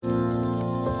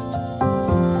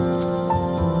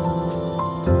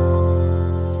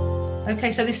Okay,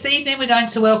 so this evening we're going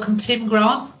to welcome Tim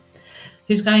Grant,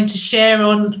 who's going to share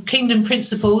on kingdom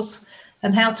principles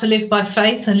and how to live by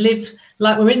faith and live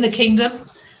like we're in the kingdom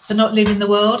but not live in the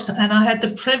world. And I had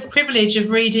the privilege of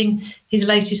reading his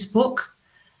latest book,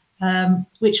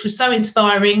 which was so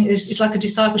inspiring. It's like a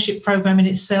discipleship program in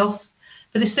itself.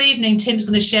 But this evening, Tim's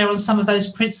going to share on some of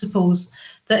those principles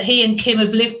that he and Kim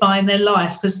have lived by in their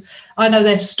life, because I know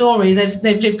their story.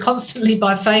 They've lived constantly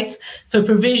by faith for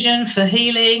provision, for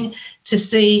healing, to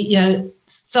see,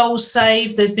 souls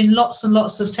saved. There's been lots and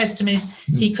lots of testimonies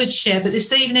he could share. But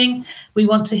this evening, we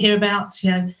want to hear about,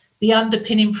 the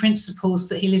underpinning principles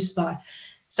that he lives by.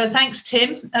 So thanks,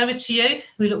 Tim. Over to you.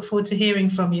 We look forward to hearing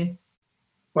from you.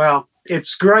 Well,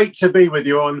 it's great to be with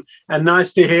you and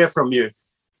nice to hear from you.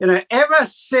 Ever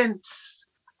since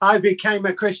I became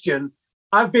a Christian,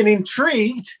 I've been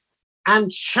intrigued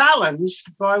and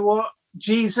challenged by what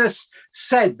Jesus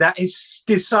said that his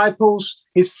disciples,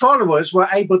 his followers, were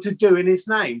able to do in his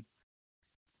name.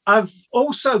 I've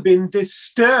also been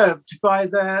disturbed by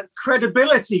the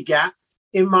credibility gap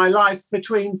in my life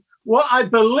between what I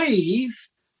believe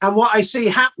and what I see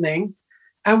happening,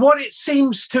 and what it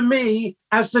seems to me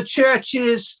as the church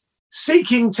is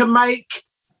seeking to make,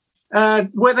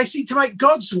 where they seek to make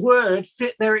God's word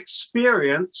fit their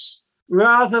experience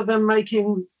rather than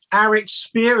making our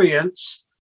experience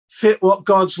fit what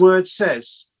God's word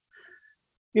says.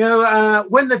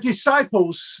 When the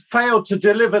disciples failed to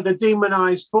deliver the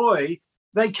demonized boy,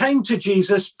 they came to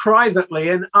Jesus privately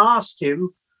and asked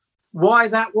him why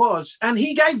that was. And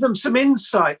he gave them some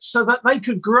insights so that they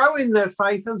could grow in their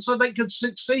faith and so they could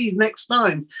succeed next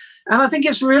time. And I think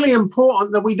it's really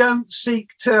important that we don't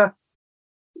seek to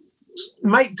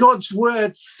make God's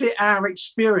word fit our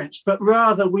experience, but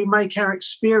rather we make our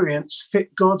experience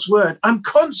fit God's word. I'm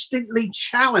constantly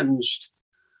challenged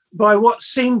by what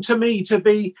seem to me to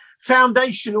be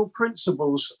foundational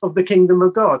principles of the kingdom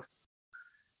of God.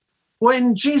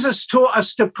 When Jesus taught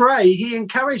us to pray, he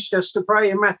encouraged us to pray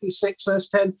in Matthew 6, verse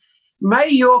 10, "May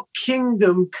your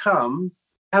kingdom come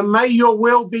and may your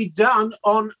will be done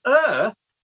on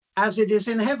earth as it is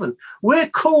in heaven." We're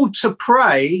called to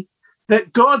pray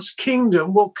that God's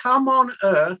kingdom will come on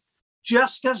earth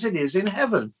just as it is in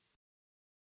heaven.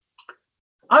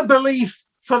 I believe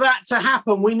for that to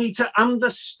happen, we need to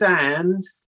understand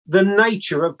the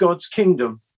nature of God's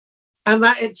kingdom, and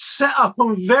that it's set up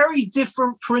on very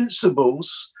different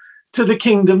principles to the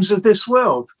kingdoms of this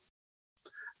world.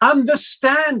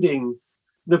 Understanding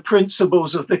the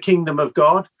principles of the kingdom of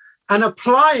God and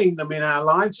applying them in our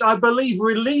lives, I believe,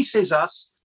 releases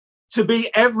us to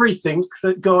be everything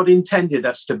that God intended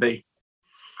us to be.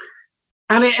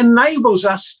 And it enables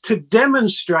us to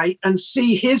demonstrate and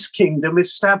see his kingdom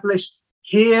established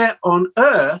here on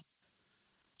earth,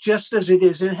 just as it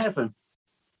is in heaven.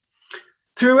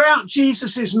 Throughout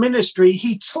Jesus's ministry,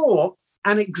 he taught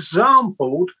and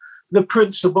exampled the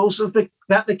principles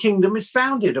that the kingdom is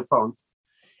founded upon.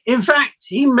 In fact,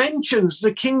 he mentions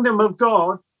the kingdom of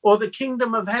God or the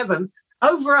kingdom of heaven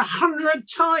over 100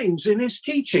 times in his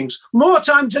teachings, more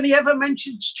times than he ever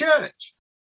mentions church.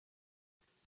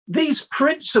 These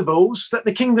principles that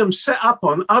the kingdom set up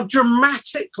on are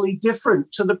dramatically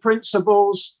different to the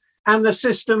principles and the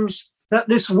systems that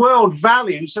this world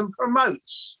values and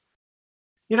promotes.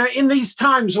 In these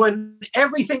times when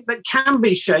everything that can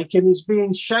be shaken is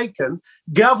being shaken,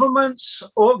 governments,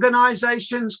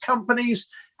 organizations, companies,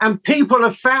 and people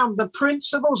have found the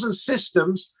principles and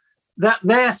systems that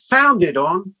they're founded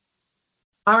on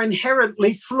are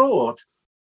inherently flawed.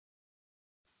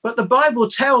 But the Bible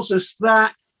tells us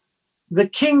that the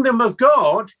kingdom of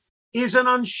God is an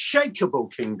unshakable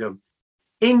kingdom.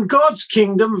 In God's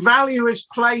kingdom, value is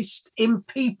placed in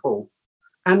people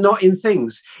and not in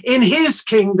things. In his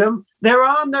kingdom, there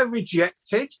are no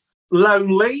rejected,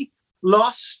 lonely,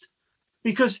 lost,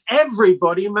 because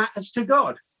everybody matters to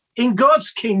God. In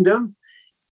God's kingdom,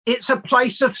 it's a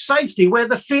place of safety where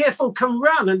the fearful can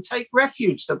run and take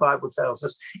refuge, the Bible tells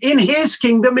us. In his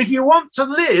kingdom, if you want to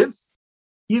live,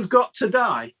 you've got to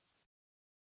die.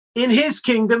 In his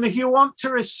kingdom, if you want to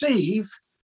receive,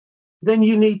 then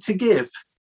you need to give.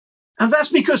 And that's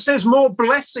because there's more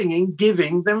blessing in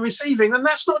giving than receiving. And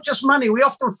that's not just money. We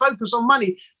often focus on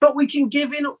money, but we can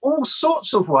give in all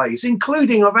sorts of ways,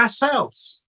 including of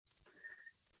ourselves.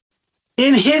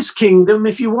 In his kingdom,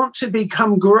 if you want to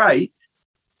become great,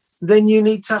 then you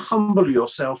need to humble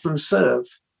yourself and serve.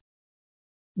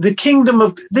 This kingdom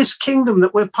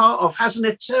that we're part of has an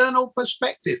eternal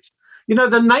perspective.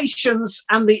 The nations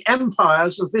and the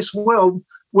empires of this world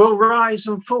will rise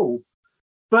and fall.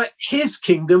 But his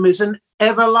kingdom is an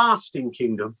everlasting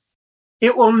kingdom.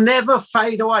 It will never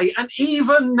fade away. And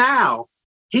even now,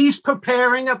 He's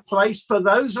preparing a place for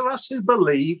those of us who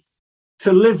believe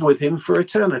to live with him for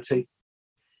eternity.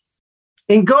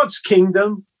 In God's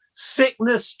kingdom,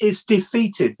 sickness is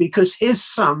defeated because his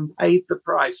son paid the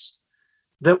price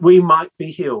that we might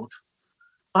be healed.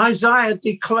 Isaiah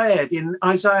declared in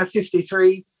Isaiah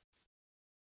 53,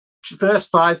 verse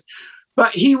 5,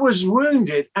 but he was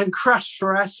wounded and crushed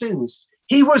for our sins.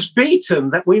 He was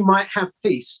beaten that we might have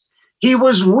peace. He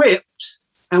was whipped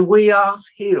and we are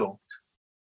healed.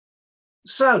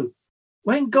 So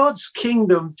when God's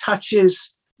kingdom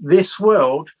touches this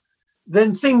world,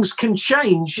 then things can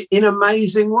change in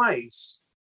amazing ways.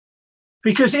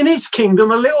 Because in his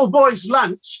kingdom, a little boy's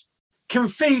lunch can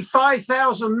feed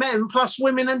 5,000 men plus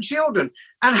women and children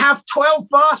and have 12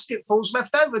 basketfuls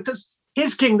left over, because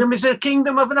his kingdom is a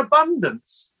kingdom of an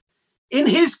abundance. In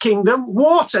his kingdom,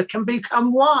 water can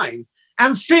become wine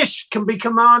and fish can be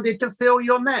commanded to fill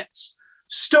your nets.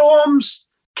 Storms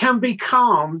can be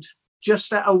calmed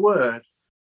just at a word.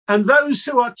 And those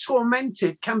who are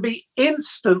tormented can be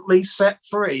instantly set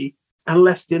free and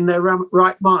left in their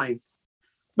right mind.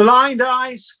 Blind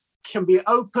eyes can be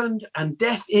opened and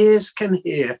deaf ears can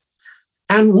hear,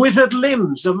 and withered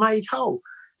limbs are made whole.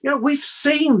 You know, we've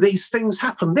seen these things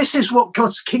happen. This is what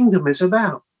God's kingdom is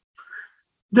about.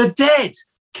 The dead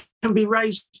can be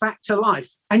raised back to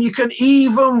life, and you can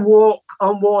even walk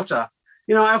on water.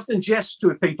 You know, I often jest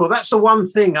with people, that's the one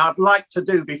thing I'd like to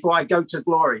do before I go to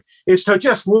glory, is to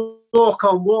just walk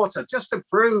on water, just to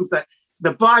prove that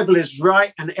the Bible is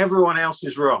right and everyone else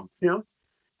is wrong. You know,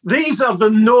 these are the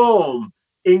norm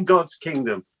in God's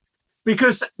kingdom,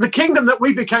 because the kingdom that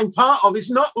we became part of is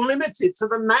not limited to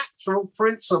the natural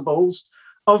principles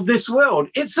of this world.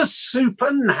 It's a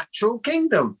supernatural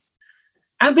kingdom.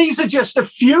 And these are just a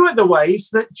few of the ways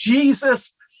that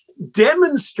Jesus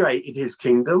demonstrated his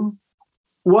kingdom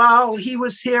while he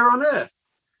was here on earth.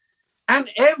 And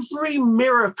every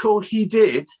miracle he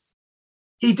did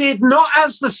not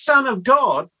as the Son of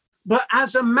God, but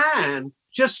as a man,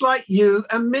 just like you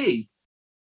and me.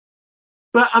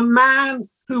 But a man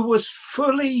who was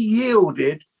fully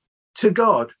yielded to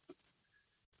God.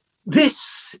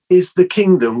 This is the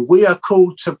kingdom we are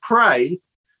called to pray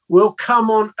will come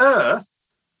on earth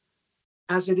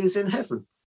as it is in heaven.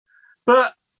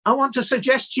 But I want to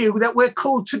suggest to you that we're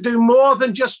called to do more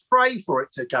than just pray for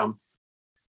it to come.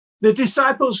 The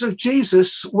disciples of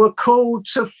Jesus were called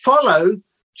to follow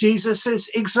Jesus's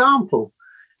example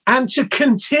and to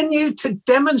continue to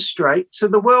demonstrate to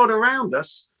the world around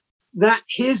us that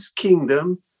his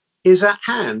kingdom is at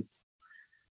hand.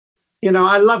 You know,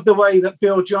 I love the way that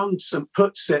Bill Johnson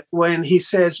puts it when he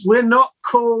says, we're not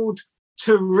called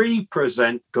to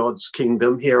represent God's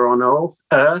kingdom here on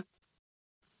earth.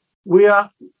 We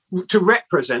are to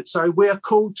represent, we are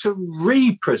called to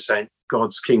represent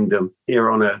God's kingdom here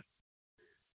on earth.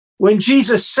 When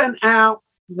Jesus sent out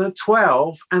the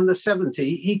 12 and the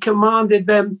 70, he commanded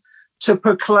them to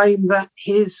proclaim that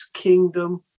his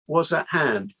kingdom was at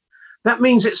hand. That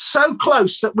means it's so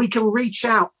close that we can reach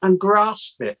out and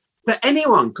grasp it, that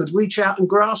anyone could reach out and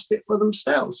grasp it for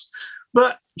themselves.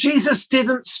 But Jesus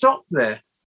didn't stop there.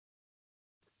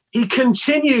 He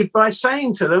continued by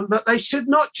saying to them that they should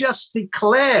not just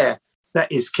declare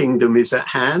that his kingdom is at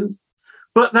hand,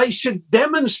 but they should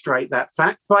demonstrate that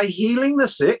fact by healing the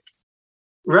sick,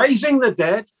 raising the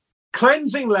dead,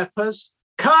 cleansing lepers,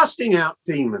 casting out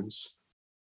demons.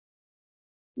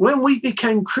 When we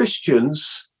became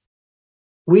Christians,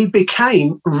 we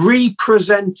became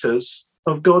representers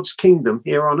of God's kingdom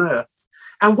here on earth.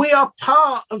 And we are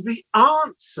part of the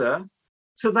answer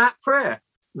to that prayer.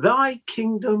 Thy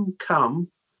kingdom come,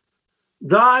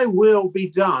 thy will be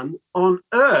done on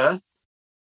earth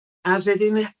as it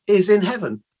is in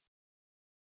heaven.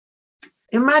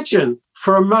 Imagine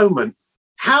for a moment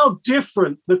how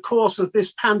different the course of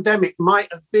this pandemic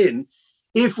might have been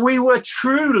if we were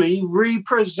truly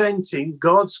representing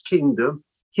God's kingdom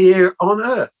here on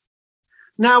earth.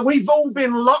 Now, we've all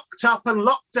been locked up and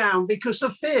locked down because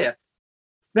of fear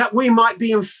that we might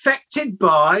be infected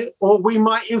by, or we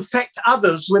might infect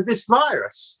others with this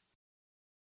virus.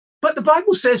 But the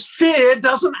Bible says fear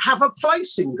doesn't have a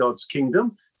place in God's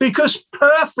kingdom, because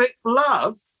perfect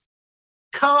love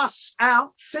casts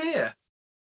out fear.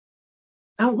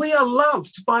 And we are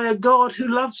loved by a God who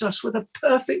loves us with a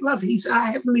perfect love. He's our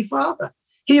Heavenly Father.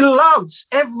 He loves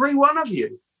every one of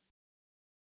you.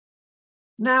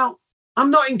 Now, I'm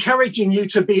not encouraging you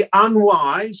to be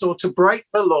unwise or to break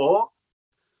the law.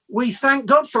 We thank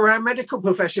God for our medical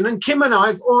profession, and Kim and I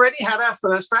have already had our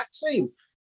first vaccine.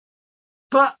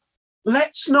 But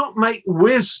let's not make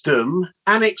wisdom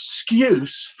an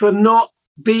excuse for not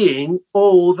being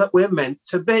all that we're meant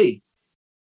to be.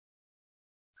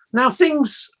 Now,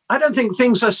 I don't think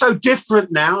things are so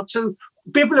different now to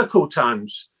biblical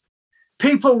times.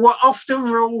 People were often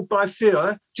ruled by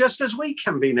fear, just as we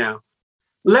can be now.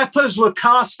 Lepers were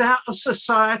cast out of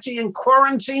society and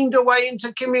quarantined away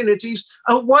into communities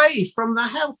away from the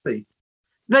healthy.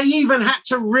 They even had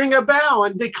to ring a bell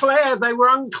and declare they were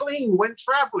unclean when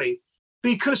traveling,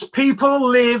 because people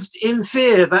lived in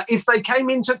fear that if they came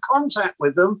into contact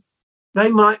with them, they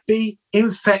might be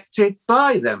infected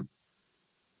by them.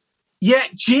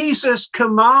 Yet Jesus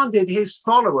commanded his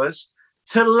followers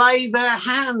to lay their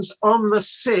hands on the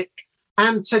sick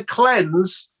and to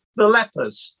cleanse the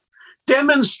lepers,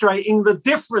 demonstrating the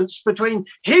difference between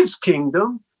his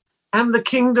kingdom and the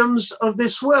kingdoms of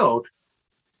this world.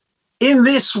 In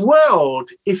this world,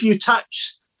 if you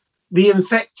touch the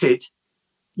infected,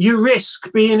 you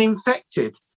risk being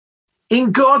infected.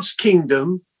 In God's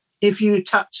kingdom, if you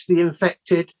touch the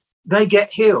infected, they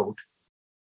get healed.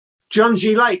 John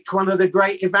G. Lake, one of the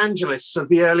great evangelists of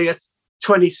the earlier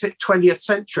 20th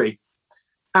century,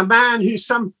 a man who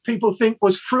some people think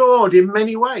was flawed in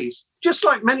many ways, just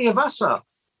like many of us are,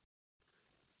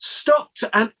 stopped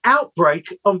an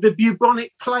outbreak of the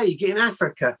bubonic plague in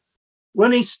Africa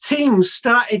when his team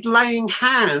started laying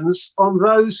hands on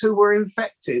those who were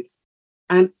infected,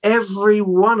 and every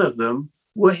one of them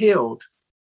were healed.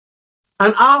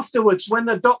 And afterwards, when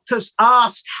the doctors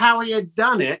asked how he had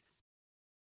done it,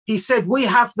 he said, "We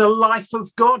have the life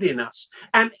of God in us,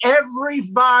 and every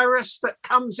virus that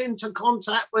comes into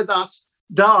contact with us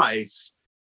dies."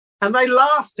 And they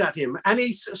laughed at him.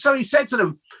 And so he said to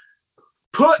them,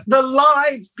 "Put the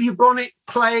live bubonic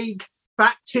plague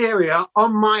bacteria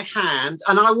on my hand,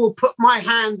 and I will put my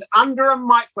hand under a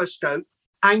microscope,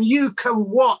 and you can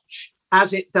watch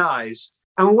as it dies."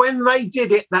 And when they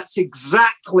did it, that's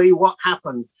exactly what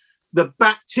happened. The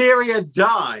bacteria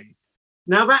died.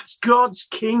 Now that's God's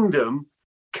kingdom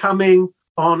coming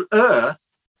on earth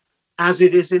as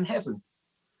it is in heaven.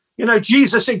 You know,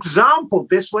 Jesus exampled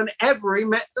this whenever he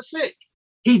met the sick.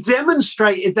 He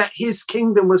demonstrated that his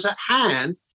kingdom was at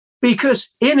hand because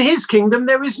in his kingdom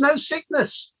there is no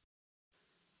sickness.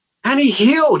 And he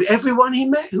healed everyone he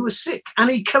met who was sick, and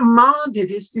he commanded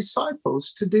his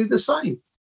disciples to do the same.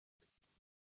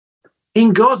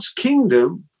 In God's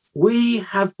kingdom, we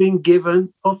have been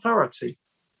given authority.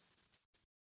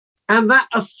 And that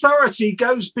authority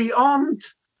goes beyond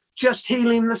just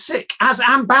healing the sick. As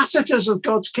ambassadors of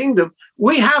God's kingdom,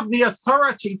 we have the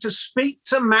authority to speak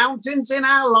to mountains in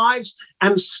our lives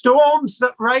and storms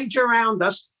that rage around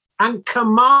us and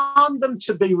command them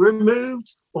to be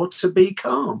removed or to be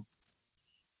calm.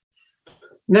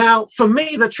 Now, for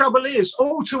me, the trouble is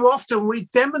all too often we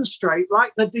demonstrate,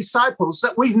 like the disciples,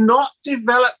 that we've not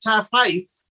developed our faith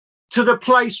to the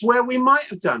place where we might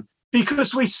have done,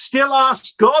 because we still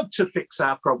ask God to fix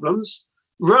our problems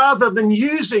rather than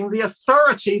using the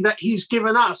authority that he's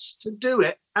given us to do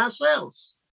it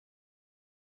ourselves.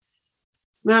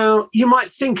 Now, you might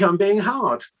think I'm being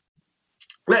hard.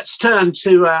 Let's turn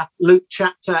to Luke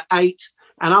chapter 8,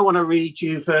 and I want to read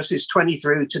you verses 20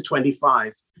 through to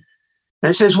 25. And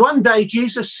it says, "One day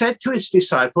Jesus said to his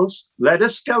disciples, 'Let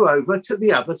us go over to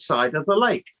the other side of the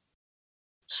lake.'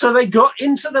 So they got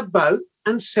into the boat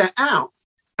and set out.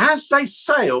 As they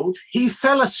sailed, he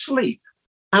fell asleep,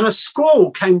 and a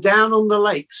squall came down on the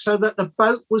lake so that the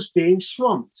boat was being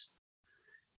swamped,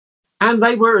 and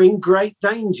they were in great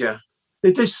danger.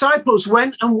 The disciples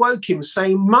went and woke him,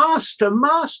 saying, 'Master,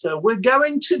 Master, we're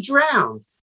going to drown.'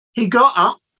 He got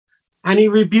up, and he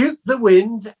rebuked the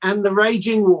wind and the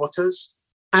raging waters,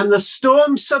 and the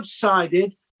storm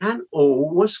subsided, and all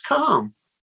was calm.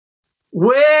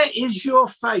 'Where is your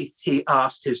faith?' he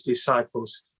asked his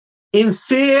disciples. In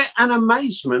fear and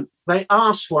amazement, they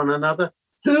asked one another,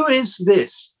 'Who is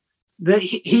this, that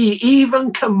he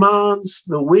even commands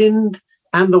the wind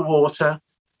and the water,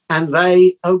 and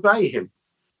they obey him?'"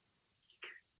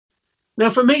 Now,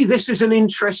 for me, this is an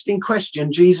interesting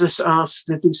question Jesus asked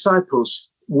the disciples.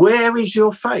 Where is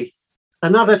your faith?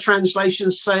 Another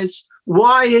translation says,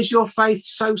 "Why is your faith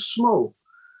so small?"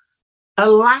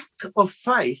 A lack of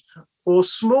faith or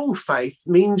small faith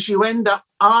means you end up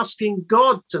asking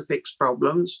God to fix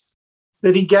problems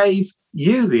that he gave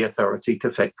you the authority to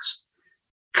fix.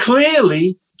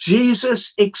 Clearly,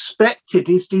 Jesus expected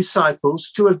his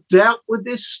disciples to have dealt with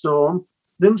this storm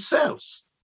themselves.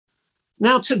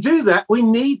 Now, to do that, we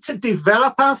need to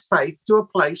develop our faith to a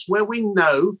place where we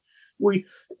know we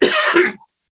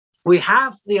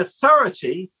have the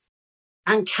authority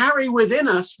and carry within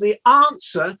us the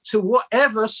answer to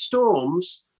whatever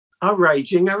storms are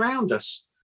raging around us.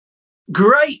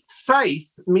 Great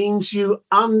faith means you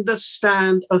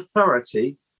understand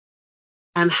authority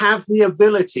and have the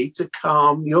ability to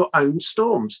calm your own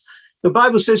storms. The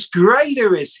Bible says,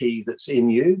 greater is he that's in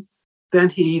you than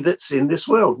he that's in this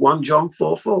world. 1 John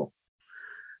 4:4.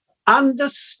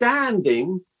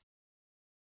 Understanding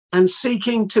and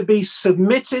seeking to be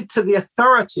submitted to the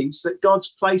authorities that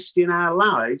God's placed in our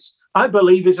lives, I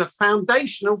believe, is a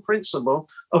foundational principle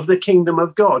of the kingdom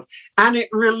of God. And it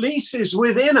releases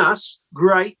within us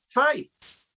great faith.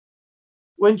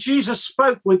 When Jesus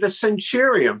spoke with the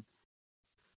centurion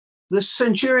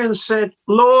said,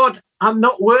 Lord, I'm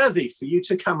not worthy for you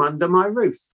to come under my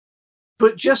roof,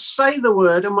 but just say the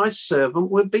word and my servant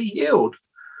will be healed.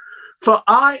 For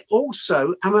I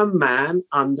also am a man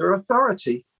under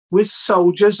authority, with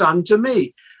soldiers under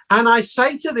me. And I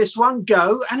say to this one,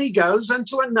 go, and he goes, and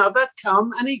to another,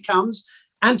 come, and he comes,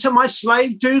 and to my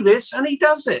slave, do this, and he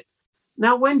does it.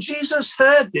 Now, when Jesus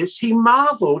heard this, he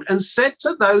marveled and said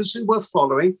to those who were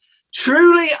following,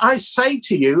 truly I say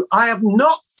to you, I have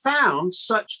not found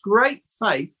such great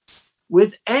faith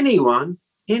with anyone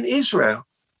in Israel.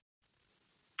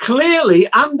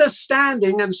 Clearly,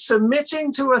 understanding and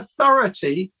submitting to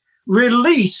authority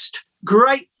released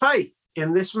great faith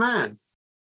in this man.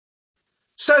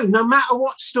 So no matter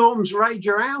what storms rage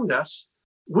around us,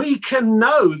 we can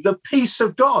know the peace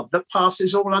of God that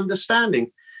passes all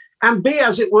understanding and be,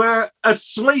 as it were,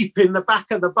 asleep in the back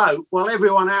of the boat while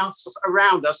everyone else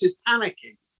around us is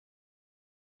panicking.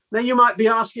 Now you might be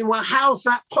asking, well, how's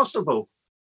that possible?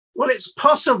 Well, it's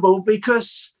possible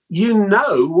because you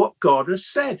know what God has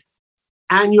said.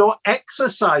 And you're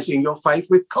exercising your faith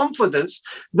with confidence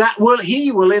that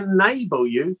he will enable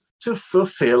you to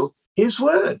fulfill his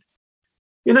word.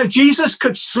 You know, Jesus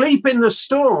could sleep in the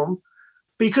storm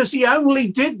because he only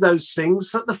did those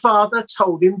things that the Father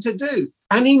told him to do.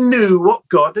 And he knew what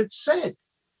God had said.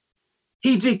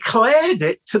 He declared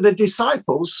it to the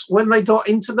disciples when they got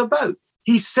into the boat.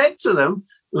 He said to them,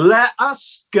 let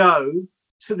us go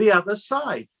to the other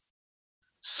side.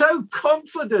 So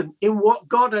confident in what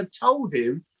God had told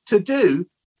him to do,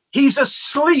 he's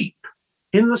asleep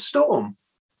in the storm.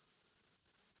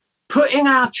 Putting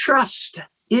our trust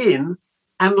in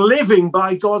and living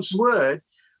by God's word,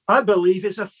 I believe,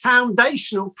 is a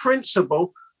foundational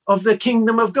principle of the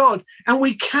kingdom of God. And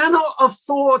we cannot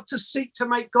afford to seek to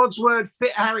make God's word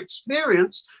fit our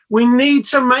experience. We need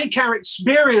to make our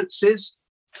experiences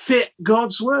fit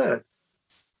God's word.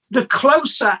 The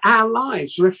closer our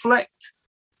lives reflect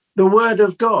the word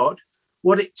of God,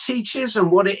 what it teaches and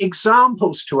what it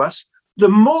examples to us, the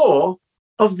more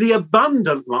of the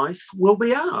abundant life will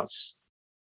be ours.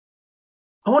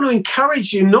 I want to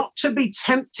encourage you not to be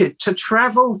tempted to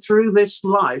travel through this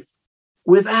life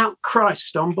without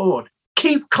Christ on board.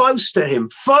 Keep close to him.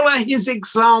 Follow his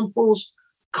examples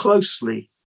closely.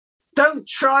 Don't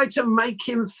try to make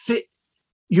him fit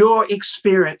your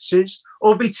experiences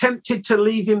or be tempted to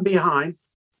leave him behind.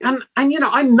 And you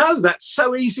know, I know that's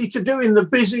so easy to do in the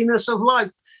busyness of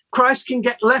life. Christ can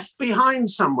get left behind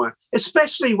somewhere,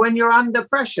 especially when you're under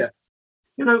pressure.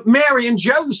 You know, Mary and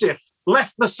Joseph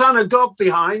left the Son of God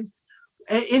behind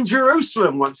in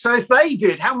Jerusalem once. So if they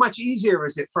did, how much easier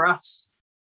is it for us?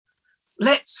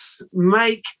 Let's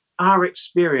make our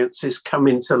experiences come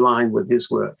into line with his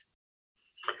word.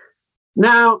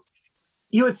 Now,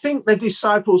 you would think the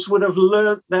disciples would have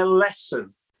learnt their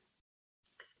lesson.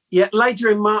 Yet later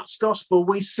in Mark's gospel,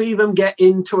 we see them get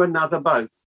into another boat.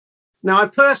 Now, I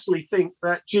personally think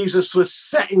that Jesus was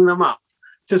setting them up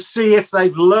to see if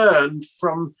they've learned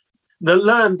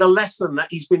the lesson that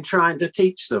he's been trying to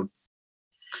teach them.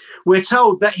 We're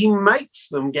told that he makes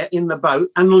them get in the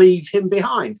boat and leave him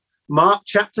behind. Mark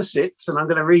chapter 6, and I'm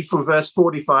going to read from verse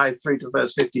 45 through to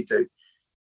verse 52.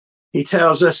 He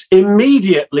tells us,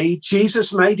 immediately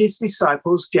Jesus made his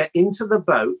disciples get into the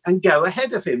boat and go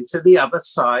ahead of him to the other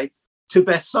side, to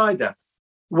Bethsaida,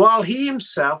 while he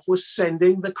himself was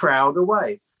sending the crowd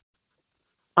away.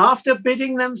 After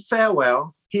bidding them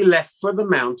farewell, he left for the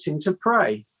mountain to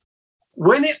pray.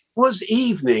 When it was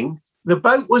evening, the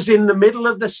boat was in the middle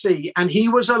of the sea, and he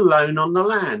was alone on the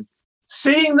land.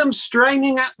 Seeing them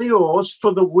straining at the oars,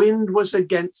 for the wind was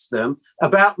against them,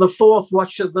 about the fourth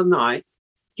watch of the night,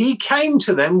 he came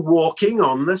to them walking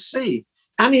on the sea,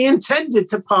 and he intended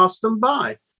to pass them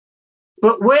by.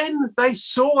 But when they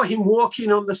saw him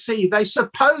walking on the sea, they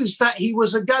supposed that he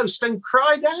was a ghost and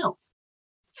cried out,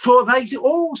 for they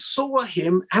all saw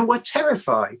him and were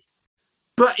terrified.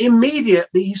 But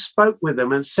immediately he spoke with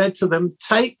them and said to them,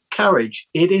 take courage,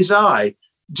 it is I.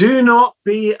 Do not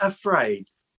be afraid.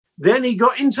 Then he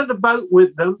got into the boat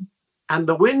with them, and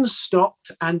the wind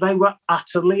stopped, and they were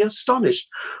utterly astonished,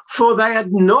 for they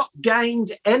had not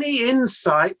gained any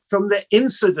insight from the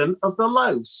incident of the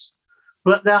loaves.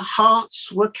 but their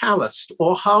hearts were calloused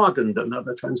or hardened,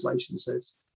 another translation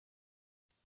says.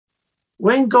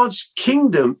 When God's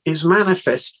kingdom is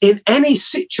manifest in any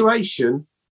situation,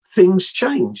 things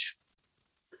change.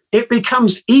 It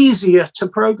becomes easier to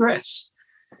progress.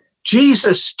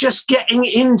 Jesus just getting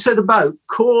into the boat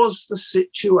caused the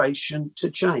situation to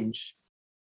change.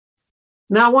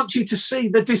 Now, I want you to see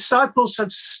the disciples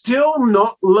have still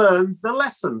not learned the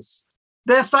lessons.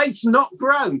 Their faith's not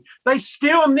grown. They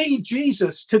still need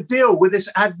Jesus to deal with this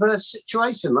adverse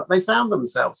situation that they found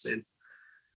themselves in.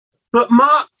 But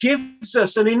Mark gives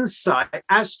us an insight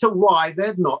as to why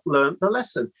they'd not learned the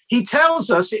lesson. He tells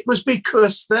us it was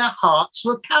because their hearts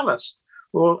were calloused,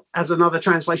 or as another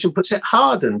translation puts it,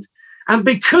 hardened. And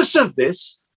because of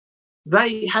this,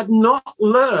 they had not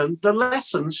learned the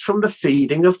lessons from the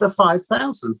feeding of the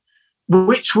 5,000,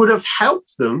 which would have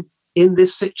helped them in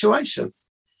this situation.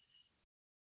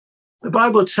 The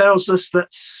Bible tells us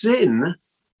that sin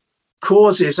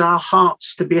causes our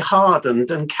hearts to be hardened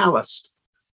and calloused,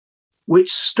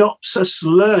 which stops us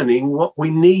learning what we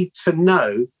need to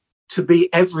know to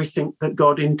be everything that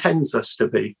God intends us to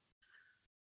be.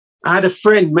 I had a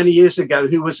friend many years ago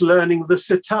who was learning the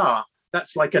sitar.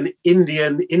 That's like an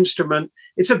Indian instrument.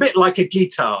 It's a bit like a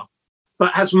guitar,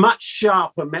 but has much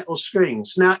sharper metal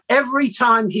strings. Now, every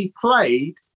time he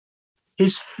played,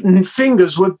 his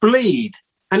fingers would bleed.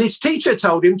 And his teacher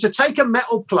told him to take a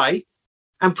metal plate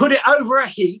and put it over a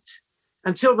heat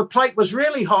until the plate was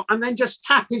really hot, and then just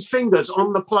tap his fingers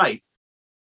on the plate.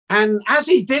 And as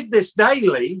he did this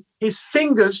daily, his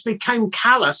fingers became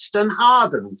calloused and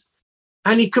hardened,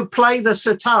 and he could play the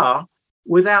sitar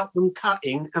without them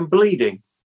cutting and bleeding.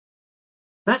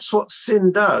 That's what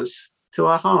sin does to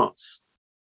our hearts.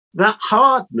 That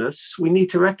hardness, we need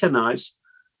to recognize,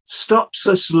 stops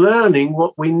us learning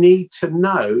what we need to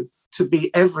know to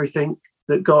be everything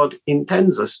that God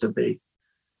intends us to be.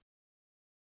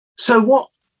 So what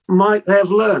might they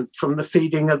have learned from the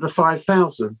feeding of the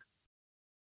 5,000?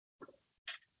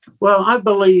 Well, I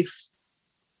believe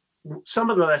some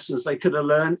of the lessons they could have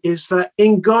learned is that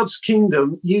in God's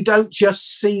kingdom, you don't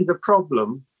just see the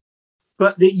problem,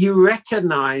 but that you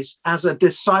recognize as a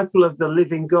disciple of the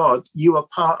living God, you are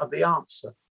part of the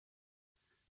answer.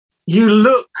 You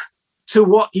look to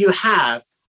what you have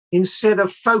instead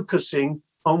of focusing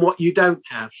on what you don't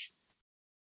have.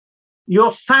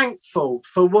 You're thankful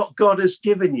for what God has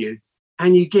given you,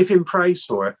 and you give him praise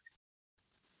for it.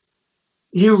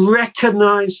 You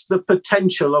recognize the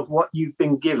potential of what you've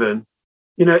been given.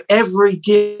 You know, every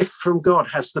gift from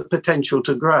God has the potential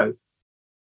to grow.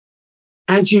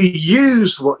 And you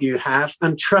use what you have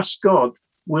and trust God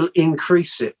will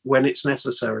increase it when it's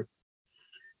necessary.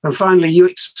 And finally, you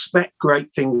expect great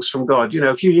things from God. You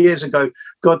know, a few years ago,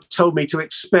 God told me to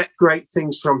expect great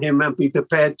things from him and be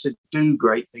prepared to do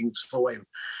great things for him.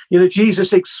 You know,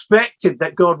 Jesus expected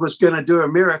that God was going to do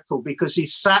a miracle because he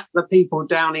sat the people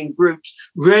down in groups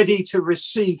ready to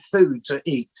receive food to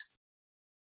eat.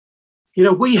 You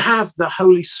know, we have the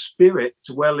Holy Spirit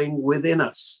dwelling within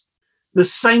us. The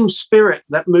same Spirit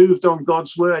that moved on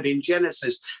God's word in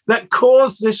Genesis, that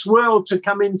caused this world to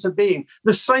come into being.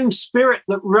 The same Spirit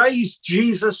that raised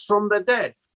Jesus from the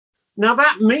dead. Now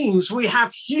that means we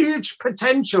have huge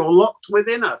potential locked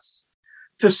within us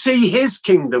to see his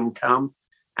kingdom come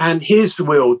and his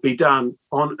will be done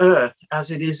on earth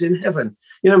as it is in heaven.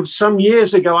 You know, some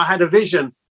years ago, I had a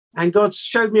vision and God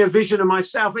showed me a vision of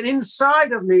myself. And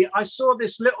inside of me, I saw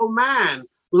this little man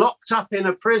locked up in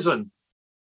a prison.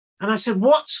 And I said,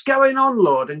 what's going on,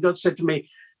 Lord? And God said to me,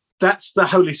 that's the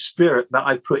Holy Spirit that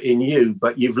I put in you,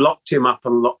 but you've locked him up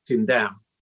and locked him down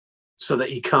so that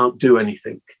he can't do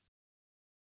anything.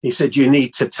 He said, you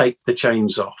need to take the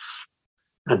chains off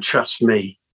and trust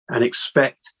me and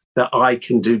expect that I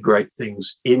can do great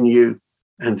things in you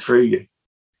and through you.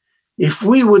 If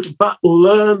we would but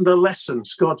learn the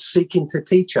lessons God's seeking to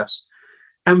teach us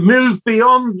and move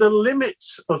beyond the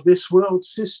limits of this world's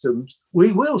systems,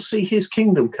 we will see his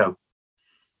kingdom come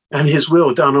and his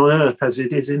will done on earth as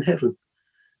it is in heaven.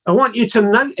 I want you to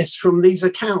notice from these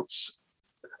accounts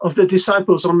of the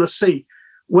disciples on the sea,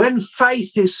 when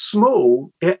faith is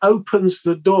small, it opens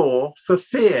the door for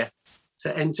fear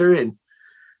to enter in.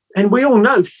 And we all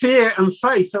know fear and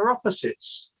faith are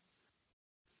opposites.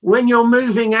 When you're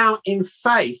moving out in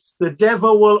faith, the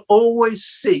devil will always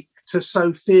seek to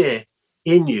sow fear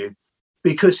in you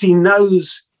because he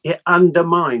knows it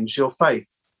undermines your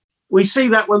faith. We see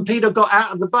that when Peter got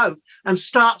out of the boat and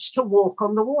starts to walk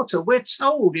on the water. We're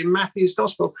told in Matthew's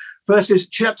Gospel,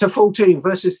 chapter 14,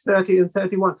 verses 30 and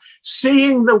 31,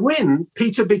 seeing the wind,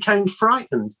 Peter became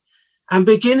frightened and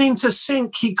beginning to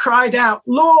sink, he cried out,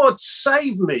 Lord,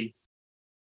 save me.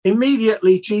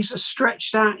 Immediately, Jesus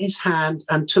stretched out his hand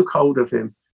and took hold of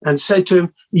him and said to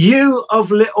him, "You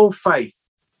of little faith,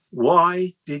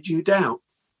 why did you doubt?"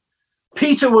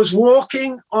 Peter was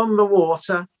walking on the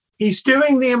water. He's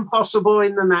doing the impossible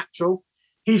in the natural.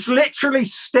 He's literally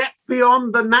stepped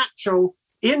beyond the natural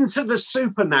into the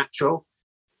supernatural.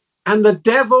 And the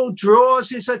devil draws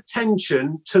his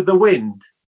attention to the wind.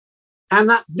 And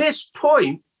at this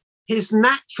point, his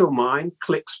natural mind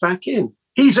clicks back in.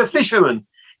 He's a fisherman.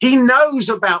 He knows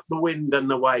about the wind and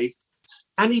the waves,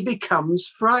 and he becomes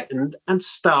frightened and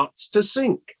starts to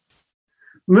sink.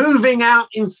 Moving out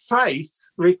in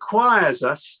faith requires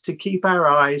us to keep our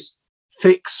eyes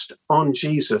fixed on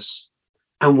Jesus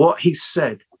and what he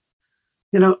said.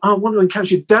 You know, I want to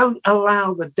encourage you, don't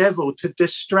allow the devil to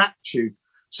distract you.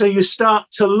 So you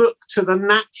start to look to the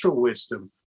natural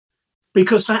wisdom,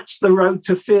 because that's the road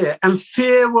to fear. And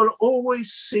fear will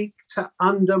always seek to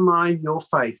undermine your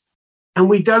faith. And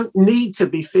we don't need to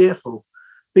be fearful,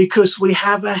 because we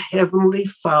have a heavenly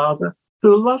Father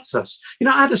who loves us. You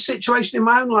know, I had a situation in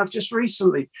my own life just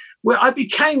recently where I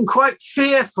became quite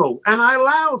fearful, and I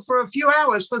allowed for a few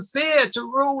hours for fear to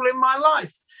rule in my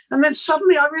life. And then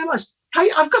suddenly I realized, hey,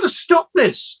 I've got to stop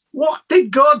this. What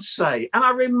did God say? And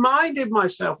I reminded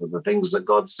myself of the things that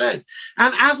God said.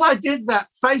 And as I did that,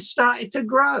 faith started to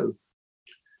grow.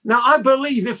 Now, I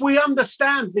believe if we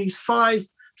understand these 5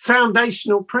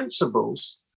 foundational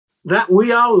principles, that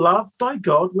we are loved by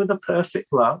God with a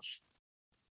perfect love,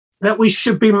 that we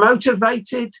should be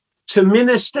motivated to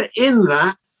minister in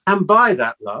that and by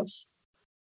that love.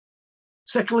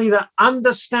 Secondly, that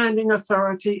understanding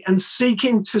authority and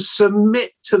seeking to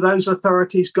submit to those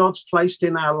authorities God's placed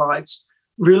in our lives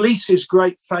releases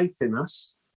great faith in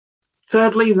us.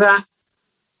 Thirdly, that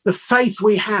the faith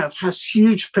we have has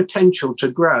huge potential to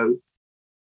grow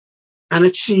and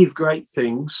achieve great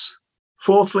things.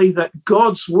 Fourthly, that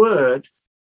God's word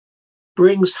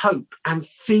brings hope and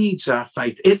feeds our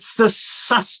faith. It's the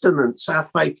sustenance our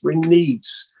faith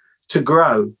needs to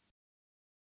grow.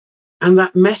 And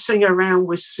that messing around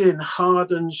with sin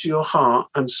hardens your heart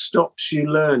and stops you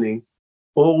learning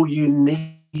all you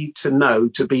need to know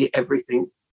to be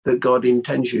everything that God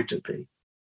intends you to be.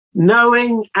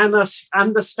 Knowing and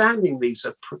understanding these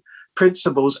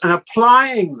principles and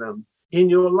applying them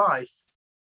in your life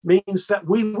means that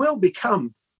we will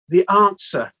become the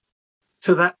answer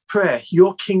to that prayer,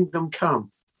 your kingdom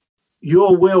come,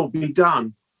 your will be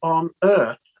done on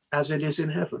earth as it is in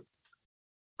heaven.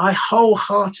 I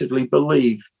wholeheartedly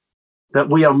believe that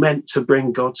we are meant to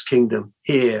bring God's kingdom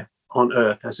here on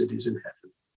earth as it is in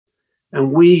heaven.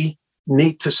 And we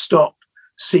need to stop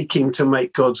seeking to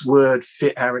make God's word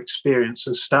fit our experience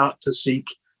and start to seek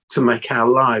to make our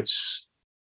lives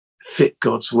fit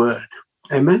God's word.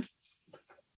 Amen.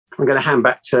 I'm going to hand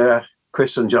back to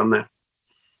Chris and John now.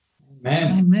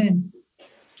 Amen. Amen.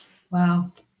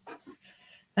 Wow.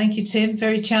 Thank you, Tim.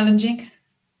 Very challenging.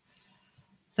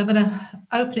 So I'm going to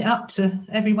open it up to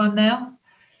everyone now.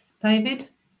 David?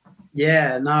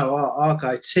 Yeah, no, I'll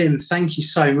go. Tim, thank you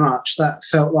so much. That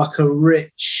felt like a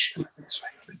rich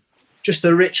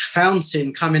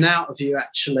fountain coming out of you,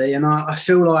 actually. And I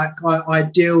feel like I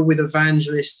deal with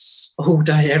evangelists all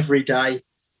day, every day.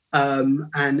 And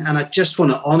I just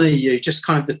want to honour you, just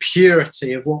kind of the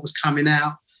purity of what was coming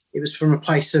out. It was from a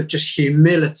place of just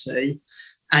humility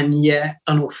and yet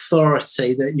an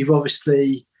authority that you've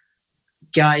obviously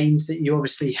gained, that you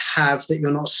obviously have, that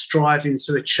you're not striving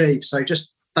to achieve. So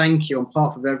just thank you on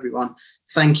behalf of everyone.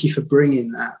 Thank you for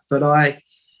bringing that. But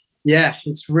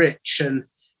it's rich. And,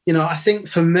 you know, I think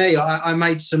for me, I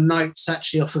made some notes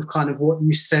actually off of kind of what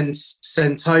you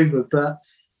sent over, but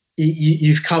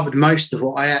you've covered most of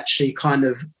what I actually kind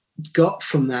of got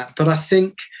from that. But I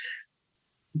think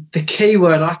the key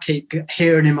word I keep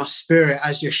hearing in my spirit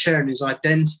as you're sharing is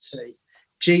identity.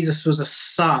 Jesus was a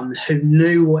son who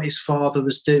knew what his father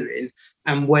was doing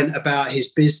and went about his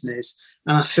business.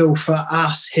 And I feel for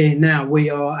us here now, we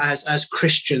are as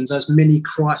Christians, as mini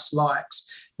Christ-likes,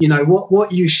 you know,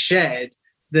 what you shared,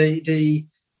 the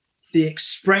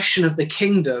expression of the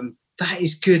kingdom, that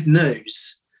is good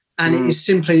news. And it is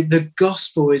simply, the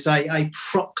gospel is a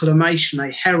proclamation,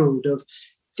 a herald of,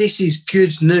 this is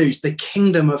good news. The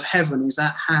kingdom of heaven is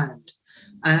at hand.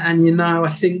 And you know, I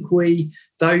think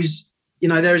there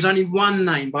is only one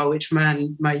name by which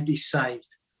man may be saved,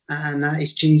 and that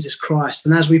is Jesus Christ.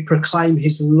 And as we proclaim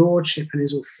his lordship and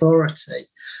his authority,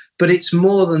 but it's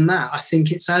more than that. I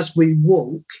think it's as we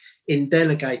walk in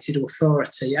delegated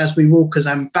authority, as we walk as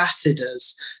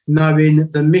ambassadors,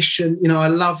 knowing the mission. You know, I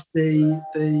love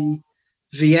the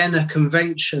Vienna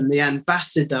Convention, the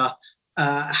ambassador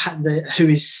who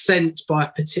is sent by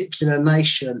a particular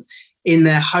nation in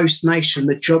their host nation,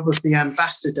 the job of the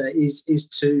ambassador is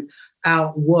to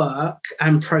outwork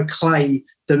and proclaim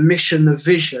the mission, the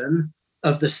vision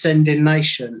of the sending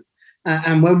nation.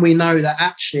 And when we know that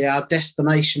actually our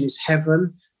destination is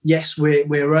heaven, yes,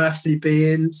 we're earthly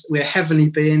beings, we're heavenly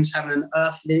beings having an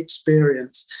earthly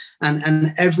experience.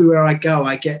 And everywhere I go,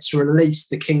 I get to release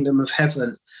the kingdom of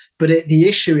heaven. But the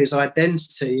issue is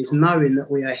identity, is knowing that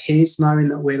we are his, knowing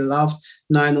that we're loved,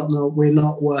 knowing that we're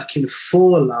not working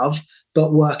for love,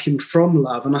 but working from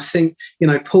love. And I think,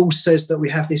 Paul says that we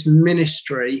have this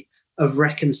ministry of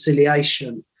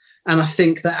reconciliation. And I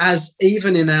think that as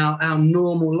even in our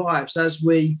normal lives, as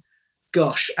we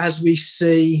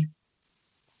see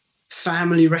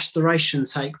family restoration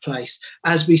take place,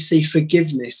 as we see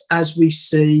forgiveness, as we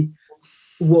see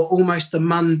what almost the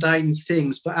mundane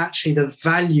things, but actually the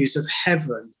values of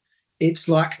heaven, it's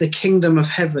like the kingdom of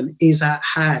heaven is at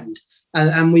hand.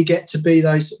 And we get to be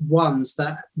those ones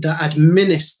that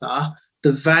administer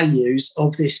the values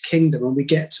of this kingdom, and we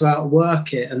get to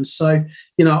outwork it. And so,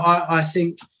 I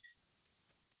think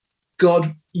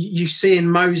God, you see in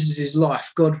Moses'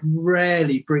 life, God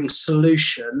rarely brings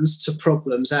solutions to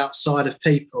problems outside of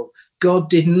people. God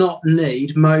did not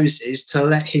need Moses to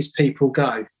let his people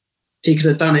go. He could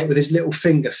have done it with his little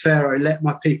finger. Pharaoh, let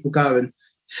my people go, and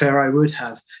Pharaoh would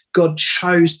have. God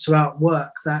chose to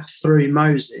outwork that through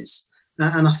Moses.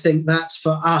 And I think that's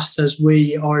for us as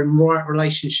we are in right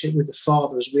relationship with the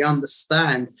Father, as we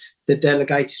understand the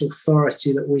delegated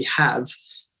authority that we have.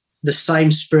 The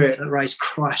same Spirit that raised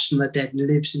Christ from the dead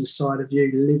lives inside of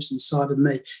you, lives inside of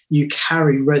me. You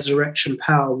carry resurrection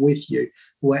power with you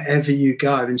wherever you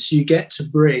go. And so you get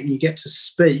to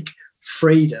speak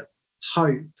freedom,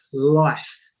 hope,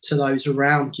 life to those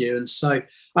around you. And so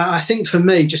I think for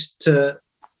me,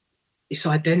 it's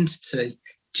identity.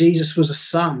 Jesus was a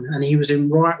son, and he was in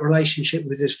right relationship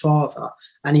with his Father,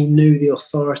 and he knew the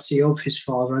authority of his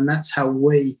Father. And that's how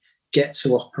we get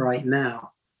to operate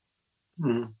now.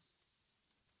 Mm.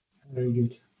 Very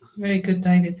good. Very good,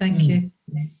 David. Thank you.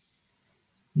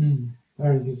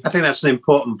 Very good. I think that's an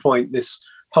important point, this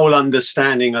whole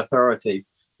understanding authority.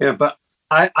 Yeah, but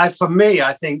for me,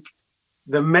 I think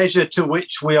the measure to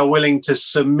which we are willing to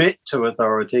submit to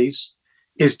authorities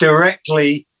is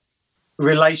directly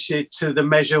related to the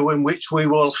measure in which we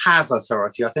will have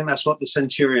authority. I think that's what the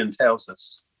centurion tells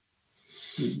us.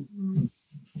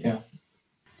 Yeah.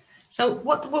 So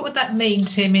what would that mean,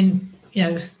 Tim, in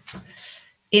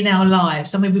our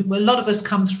lives? I mean, a lot of us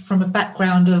come from a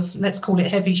background of, let's call it,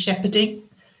 heavy shepherding,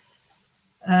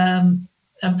 and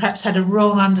perhaps had a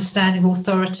wrong understanding of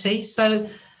authority. So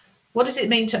what does it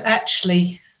mean to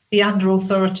actually be under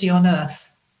authority on earth?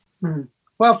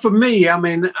 Well, for me, I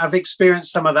mean, I've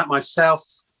experienced some of that myself.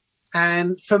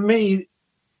 And for me,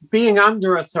 being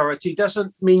under authority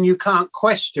doesn't mean you can't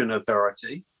question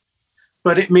authority,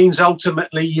 but it means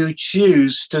ultimately you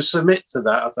choose to submit to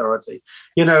that authority.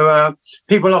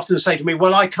 People often say to me,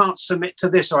 well, I can't submit to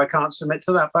this or I can't submit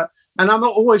to that. And I'm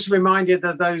always reminded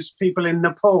of those people in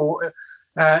Nepal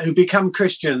who become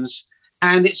Christians,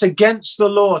 and it's against the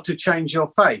law to change your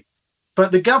faith.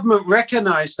 But the government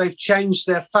recognize they've changed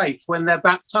their faith when they're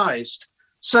baptized.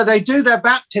 So they do their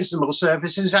baptismal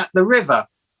services at the river,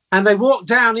 and they walk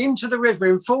down into the river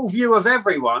in full view of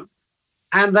everyone,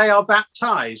 and they are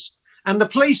baptized. And the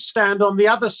police stand on the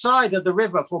other side of the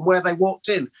river from where they walked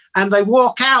in, and they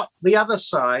walk out the other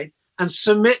side and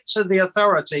submit to the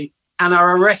authority and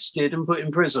are arrested and put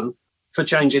in prison for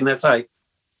changing their faith.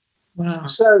 Wow.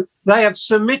 So they have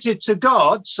submitted to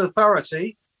God's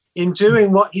authority in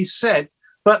doing what he said,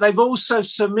 but they've also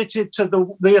submitted to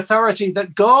the authority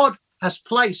that God has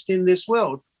placed in this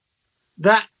world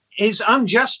that is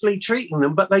unjustly treating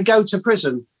them, but they go to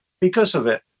prison because of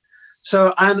it.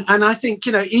 So, and I think,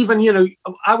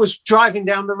 I was driving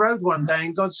down the road one day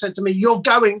and God said to me, you're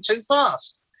going too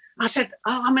fast. I said,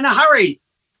 oh, I'm in a hurry.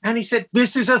 And he said,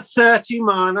 this is a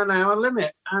 30-mile-an-hour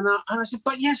limit. And I said,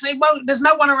 but yes, it won't. There's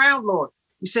no one around, Lord.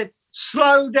 He said,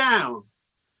 slow down.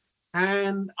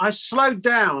 And I slowed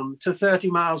down to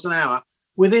 30 miles an hour.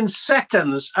 Within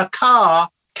seconds, a car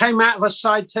came out of a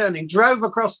side turning, drove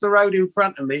across the road in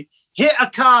front of me, hit a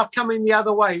car coming the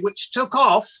other way, which took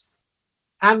off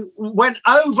and went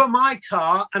over my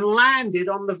car and landed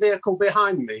on the vehicle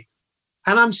behind me.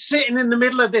 And I'm sitting in the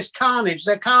middle of this carnage.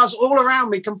 There are cars all around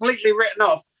me completely written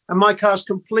off, and my car's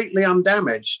completely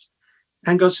undamaged.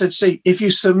 And God said, see, if you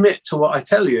submit to what I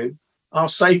tell you, I'll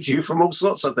save you from all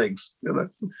sorts of things.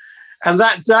 And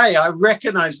that day I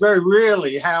recognized very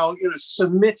really how,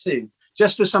 submitting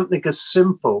just to something as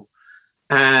simple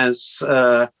as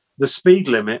the speed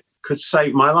limit could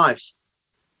save my life.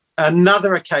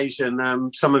 another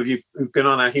occasion, some of you who've been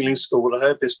on our healing school will have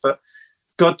heard this, but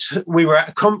we were at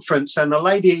a conference, and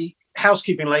a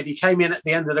housekeeping lady came in at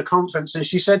the end of the conference, and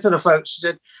she said to the folks,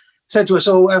 she said to us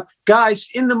all, guys,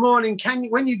 in the morning,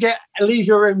 when you leave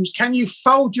your rooms, can you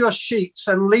fold your sheets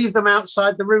and leave them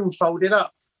outside the room folded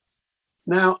up?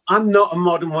 Now, I'm not a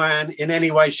modern man in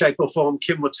any way, shape or form.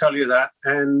 Kim will tell you that.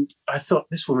 And I thought,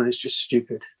 this woman is just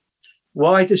stupid.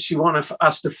 Why does she want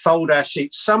us to fold our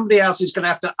sheets? Somebody else is going to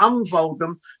have to unfold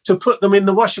them to put them in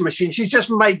the washing machine. She's just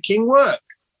making work.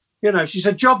 You know, she's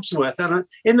a job's worth. And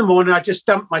in the morning, I just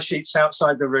dumped my sheets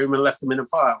outside the room and left them in a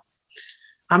pile.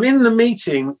 I'm in the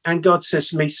meeting and God says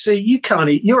to me, see,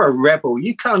 you're a rebel.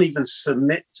 You can't even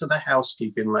submit to the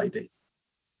housekeeping lady.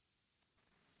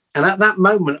 And at that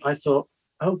moment, I thought,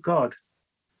 oh, God,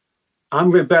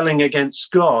 I'm rebelling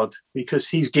against God because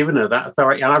he's given her that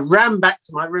authority. And I ran back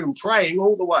to my room praying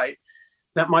all the way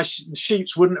that my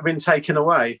sheets wouldn't have been taken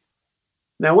away.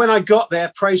 Now, when I got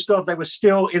there, praise God, they were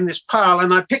still in this pile,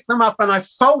 and I picked them up and I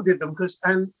folded them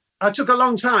and I took a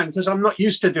long time because I'm not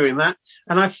used to doing that.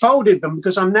 And I folded them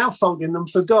because I'm now folding them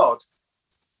for God.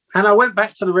 And I went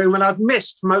back to the room, and I'd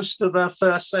missed most of the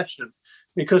first session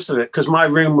because of it, because my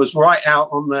room was right out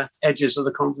on the edges of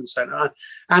the conference center.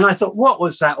 And I thought, what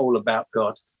was that all about,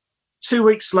 God? 2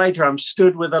 weeks later, I'm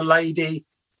stood with a lady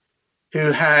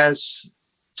who has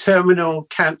terminal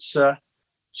cancer.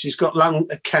 She's got lung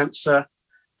cancer.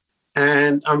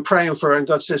 And I'm praying for her. And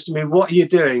God says to me, what are you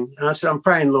doing? And I said, I'm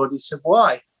praying, Lord. He said,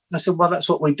 why? I said, well, that's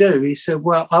what we do. He said,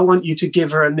 well, I want you to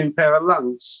give her a new pair of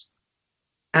lungs.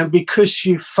 And because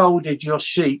you folded your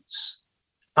sheets,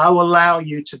 I will allow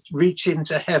you to reach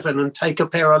into heaven and take a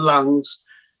pair of lungs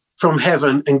from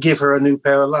heaven and give her a new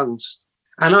pair of lungs.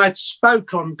 And I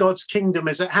spoke on God's kingdom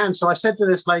is at hand. So I said to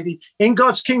this lady, in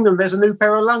God's kingdom, there's a new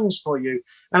pair of lungs for you.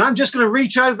 And I'm just going to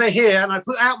reach over here. And I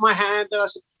put out my hand and I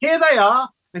said, here they are.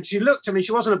 And she looked at me.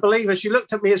 She wasn't a believer. She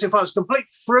looked at me as if I was a complete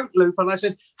Fruit Loop. And I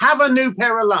said, have a new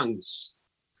pair of lungs.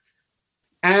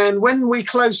 And when we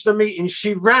closed the meeting,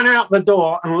 she ran out the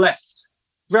door and left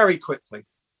very quickly.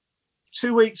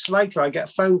 2 weeks later, I get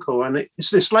a phone call, and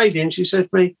it's this lady, and she said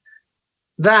to me,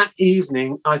 that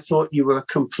evening, I thought you were a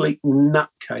complete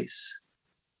nutcase.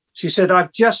 She said,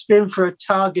 I've just been for a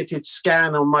targeted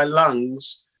scan on my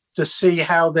lungs to see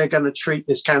how they're going to treat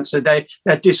this cancer. They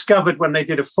discovered when they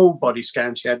did a full body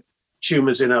scan, she had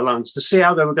tumors in her lungs, to see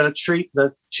how they were going to treat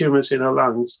the tumors in her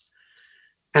lungs.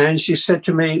 And she said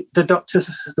to me,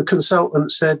 the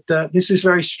consultant said, this is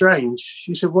very strange.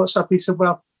 She said, what's up? He said,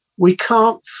 well, we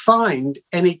can't find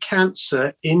any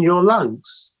cancer in your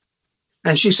lungs.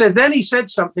 And she said, then he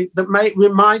said something that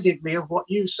reminded me of what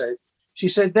you said. She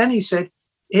said, then he said,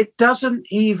 it doesn't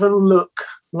even look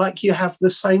like you have the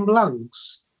same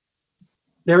lungs.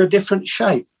 They're a different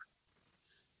shape.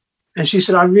 And she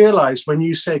said, I realized when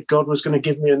you said God was going to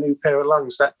give me a new pair of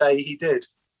lungs that day, he did,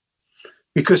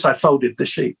 because I folded the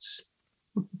sheets.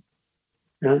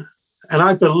 Yeah? And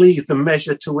I believe the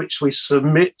measure to which we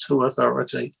submit to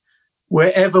authority,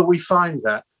 wherever we find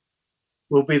that,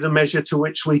 will be the measure to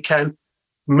which we can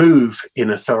move in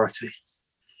authority.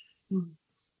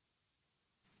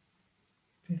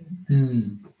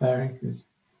 Very good.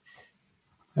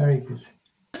 Very good.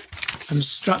 I'm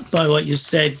struck by what you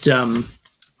said,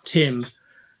 Tim,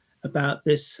 about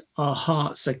this, our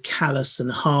hearts are callous and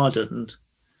hardened.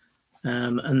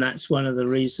 And that's one of the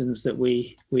reasons that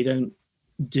we don't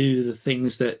do the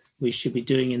things that we should be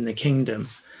doing in the kingdom.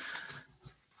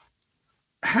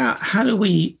 How do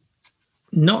we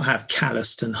not have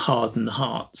calloused and hardened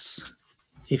hearts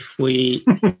if we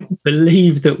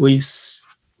believe that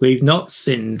we've not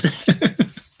sinned?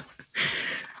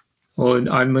 Or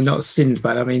I'm not sinned,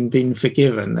 but I mean been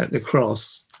forgiven at the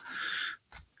cross.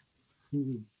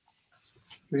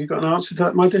 Have you got an answer to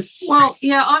that, Maggie? Well,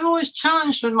 yeah, I'm always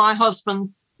challenged when my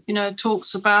husband,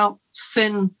 talks about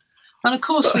sin. And of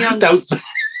course we understand,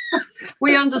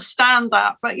 we understand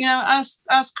that. But,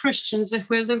 as Christians, if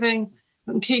we're living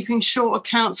and keeping short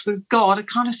accounts with God, I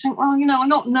kind of think, well, I'm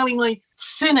not knowingly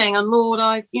sinning. And Lord,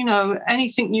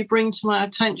 anything you bring to my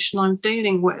attention, I'm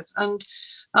dealing with. And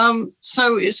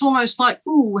so it's almost like,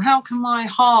 how can my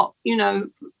heart,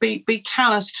 be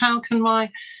calloused? How can my,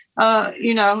 how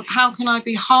can I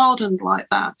be hardened like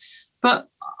that? But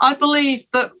I believe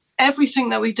that everything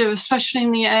that we do, especially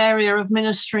in the area of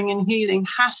ministering and healing,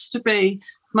 has to be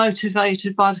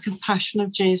motivated by the compassion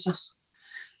of Jesus.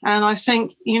 And I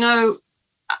think,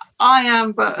 I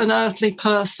am but an earthly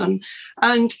person.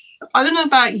 And I don't know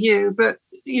about you, but,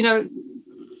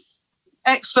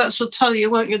 experts will tell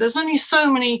you, won't you? There's only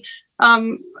so many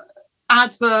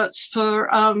adverts for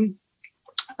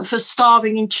for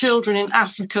starving children in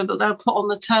Africa that they'll put on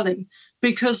the telly,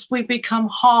 because we become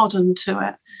hardened to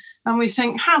it. And we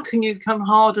think, how can you become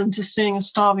hardened to seeing a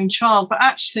starving child? But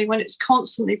actually, when it's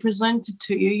constantly presented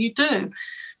to you, you do.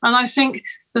 And I think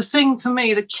the thing for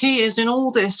me, the key is in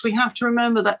all this, we have to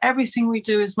remember that everything we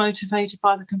do is motivated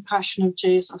by the compassion of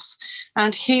Jesus.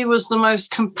 And he was the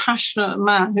most compassionate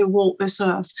man who walked this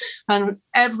earth. And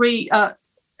every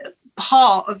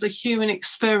part of the human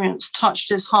experience touched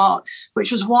his heart,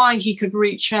 which was why he could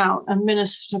reach out and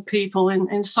minister to people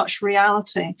in such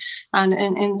reality and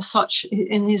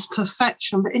in his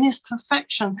perfection. But in his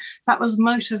perfection, that was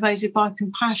motivated by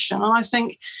compassion. And I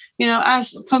think,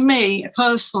 as for me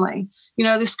personally,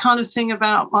 this kind of thing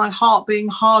about my heart being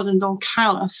hardened or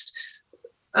calloused,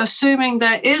 assuming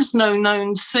there is no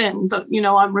known sin that,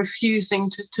 I'm refusing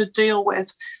to deal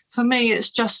with. For me, it's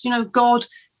just, God,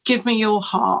 give me your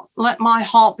heart. Let my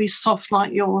heart be soft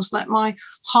like yours. Let my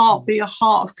heart be a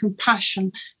heart of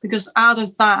compassion, because out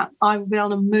of that, I will be able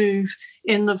to move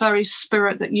in the very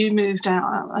spirit that you moved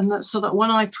out. And so that when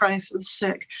I pray for the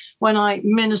sick, when I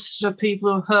minister to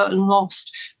people who are hurt and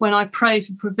lost, when I pray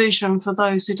for provision for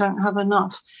those who don't have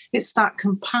enough, it's that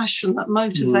compassion that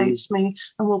motivates me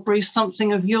and will bring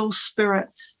something of your spirit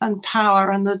and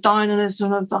power and the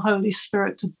dynamism of the Holy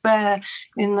Spirit to bear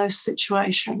in those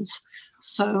situations.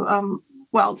 So,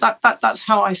 that's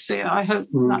how I see it. I hope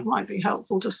that might be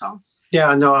helpful to some.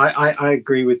 Yeah, no, I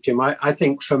agree with Kim. I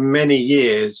think for many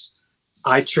years,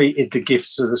 I treated the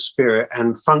gifts of the Spirit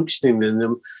and functioning in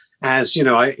them as,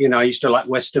 I used to like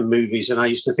Western movies, and I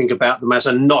used to think about them as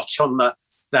a notch on the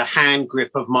hand grip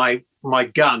of my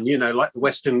gun, like the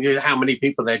Western, how many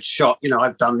people they'd shot.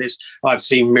 I've done this, I've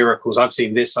seen miracles, I've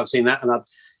seen this, I've seen that.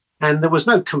 And there was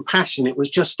no compassion. It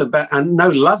was just about, and no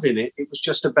love in it. It was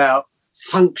just about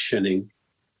functioning.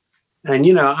 And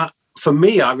for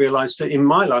me, I realized that in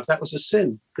my life that was a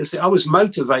sin, because I was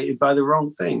motivated by the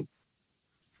wrong thing.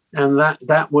 And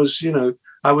that was,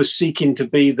 I was seeking to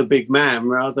be the big man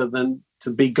rather than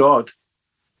to be God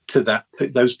to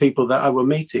those people that I were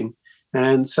meeting.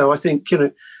 And so I think,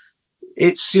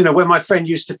 it's, when my friend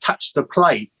used to touch the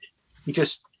plate, he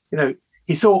just,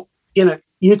 he thought,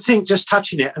 you'd think just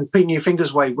touching it and putting your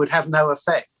fingers away would have no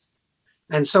effect.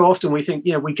 And so often we think,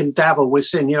 we can dabble with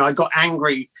sin. I got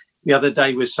angry the other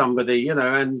day with somebody,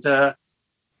 and,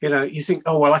 you think,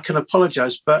 oh, well, I can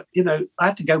apologize. But, I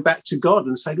had to go back to God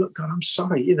and say, look, God, I'm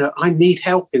sorry. I need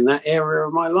help in that area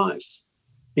of my life.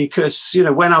 Because,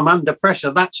 when I'm under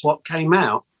pressure, that's what came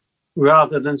out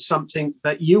rather than something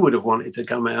that you would have wanted to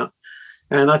come out.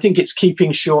 And I think it's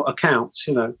keeping short accounts,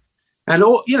 And,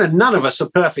 none of us are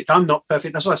perfect. I'm not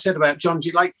perfect. That's what I said about John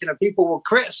G. Lake. People will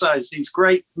criticize these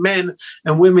great men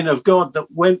and women of God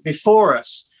that went before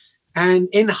us. And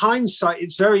in hindsight,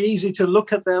 it's very easy to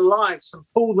look at their lives and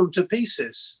pull them to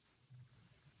pieces.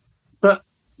 But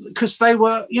because they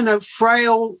were,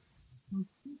 frail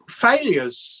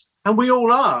failures, and we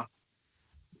all are.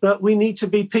 But we need to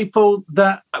be people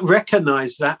that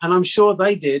recognize that. And I'm sure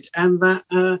they did. And that,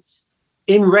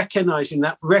 in recognizing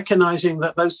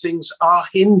that those things are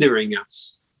hindering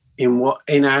us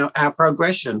in our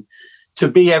progression to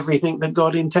be everything that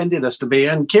God intended us to be.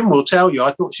 And Kim will tell you,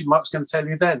 I thought she was going to tell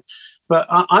you then, but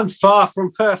I'm far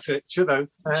from perfect, You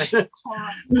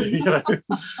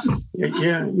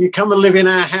come and live in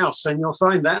our house and you'll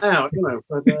find that out,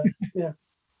 But, yeah.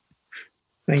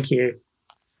 Thank you.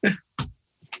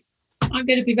 I'm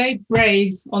going to be very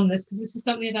brave on this, because this is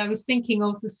something that I was thinking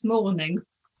of this morning.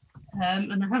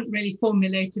 And I haven't really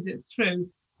formulated it through.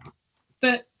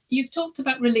 But you've talked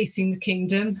about releasing the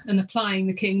kingdom and applying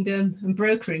the kingdom and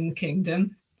brokering the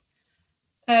kingdom.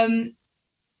 And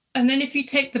then if you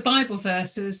take the Bible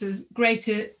verses as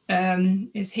greater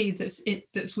is he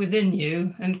that's within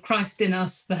you, and Christ in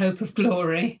us, the hope of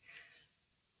glory,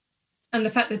 and the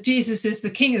fact that Jesus is the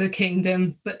king of the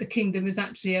kingdom, but the kingdom is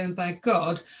actually owned by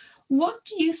God. What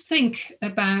do you think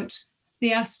about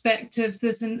the aspect of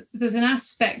there's an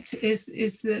aspect is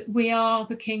that we are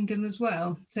the kingdom as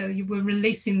well. So we're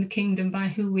releasing the kingdom by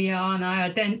who we are and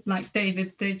our like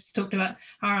Dave's talked about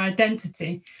our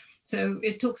identity. So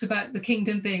it talks about the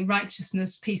kingdom being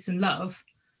righteousness, peace, and love.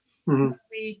 Mm-hmm.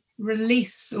 We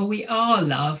release, or we are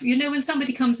love. When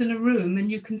somebody comes in a room and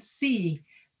you can see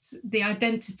the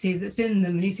identity that's in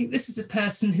them, and you think this is a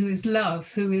person who is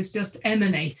love, who is just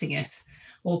emanating it,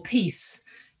 or peace.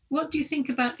 What do you think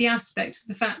about the aspect of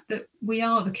the fact that we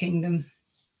are the kingdom?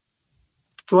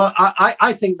 Well,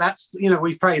 I think that's,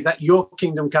 we pray that your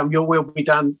kingdom come, your will be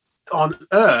done on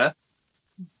earth.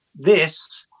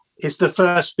 This is the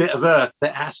first bit of earth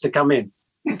that has to come in.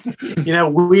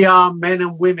 We are men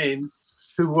and women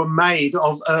who were made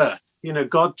of earth. You know,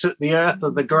 God took the earth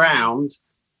of the ground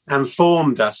and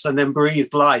formed us and then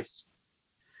breathed life.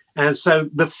 And so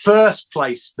the first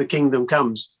place the kingdom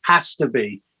comes has to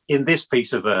be in this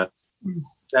piece of earth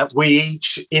that we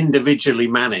each individually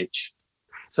manage.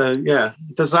 So, yeah,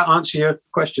 does that answer your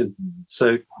question?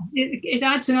 So it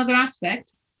adds another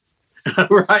aspect.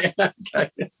 Right. Okay.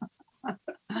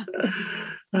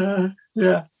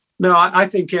 Yeah. No, I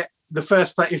think the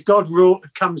first place, if God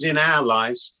comes in our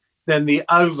lives, then the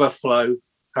overflow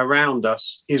around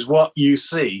us is what you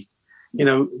see. You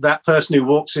know, that person who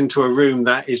walks into a room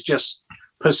that is just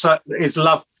is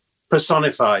love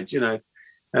personified. You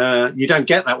know, you don't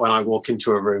get that when I walk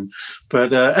into a room,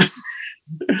 but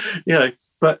you know,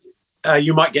 but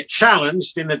you might get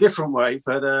challenged in a different way.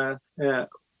 But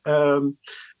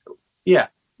yeah,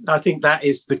 I think that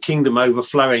is the kingdom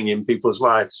overflowing in people's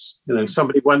lives. You know,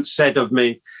 somebody once said of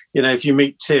me, you know, if you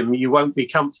meet Tim, you won't be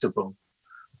comfortable,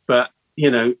 but you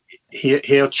know,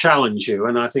 he'll challenge you,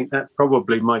 and I think that's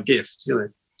probably my gift, you know,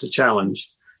 to challenge.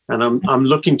 And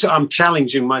I'm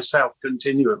challenging myself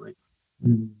continually.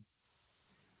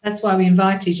 That's why we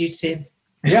invited you, Tim.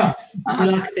 Yeah, We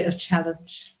like a bit of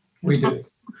challenge. we do.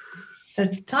 So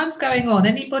time's going on.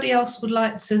 Anybody else would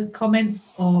like to comment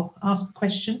or ask a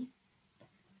question?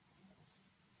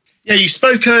 Yeah, you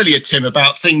spoke earlier, Tim,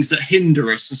 about things that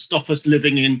hinder us and stop us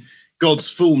living in God's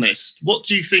fullness. What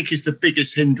do you think is the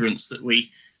biggest hindrance that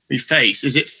we face?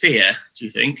 Is it fear, do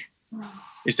you think?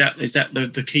 Is that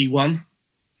the key one?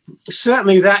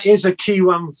 Certainly that is a key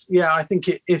one. Yeah, I think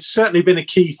it's certainly been a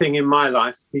key thing in my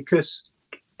life, because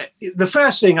the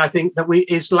first thing I think that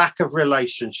is lack of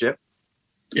relationship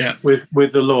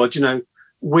with the Lord. You know,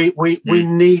 we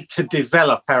need to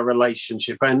develop our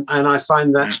relationship, and I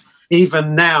find that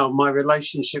even now my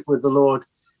relationship with the Lord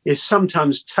is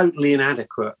sometimes totally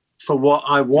inadequate for what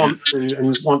I want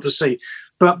to see.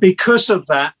 But because of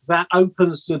that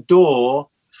opens the door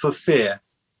for fear.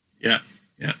 Yeah.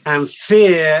 Yeah. And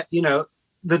fear, you know,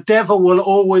 the devil will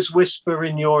always whisper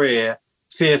in your ear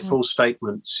fearful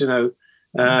statements. You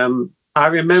know, I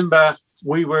remember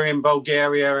we were in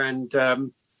Bulgaria, and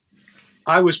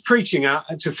I was preaching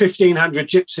to 1,500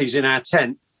 gypsies in our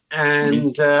tent,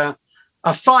 and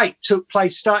a fight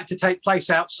started to take place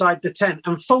outside the tent,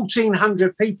 and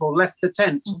 1,400 people left the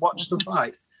tent to watch the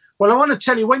fight. Well, I want to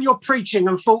tell you, when you're preaching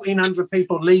and 1,400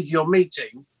 people leave your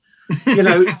meeting, you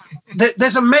know,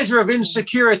 there's a measure of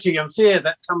insecurity and fear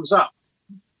that comes up.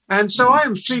 And so I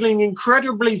am feeling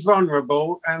incredibly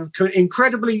vulnerable and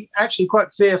incredibly, actually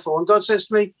quite fearful. And God says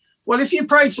to me, well, if you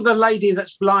pray for the lady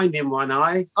that's blind in one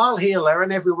eye, I'll heal her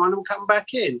and everyone will come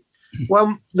back in.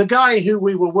 Well, the guy who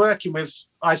we were working with,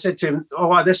 I said to him,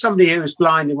 oh, there's somebody who's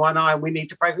blind in one eye and we need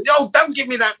to pray for him. Oh, don't give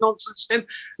me that nonsense, Tim.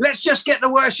 Let's just get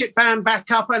the worship band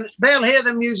back up and they'll hear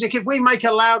the music. If we make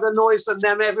a louder noise than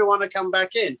them, everyone will come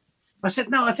back in. I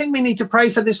said, no, I think we need to pray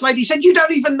for this lady. He said, you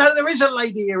don't even know there is a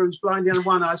lady here who's blind in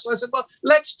one eye. So I said, well,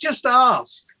 let's just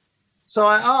ask. So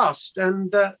I asked,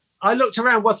 and I looked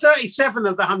around. Well, 37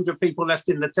 of the 100 people left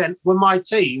in the tent were my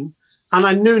team, and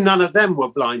I knew none of them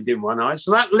were blind in one eye. So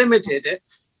that limited it.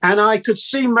 And I could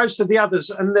see most of the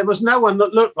others, and there was no one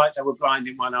that looked like they were blind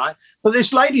in one eye. But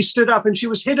this lady stood up, and she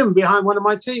was hidden behind one of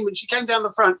my team, and she came down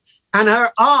the front, and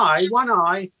her eye, one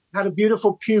eye, had a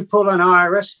beautiful pupil and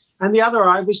iris, and the other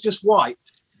eye was just white.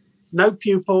 No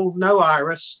pupil, no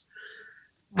iris.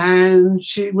 And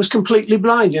she was completely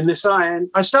blind in this eye. And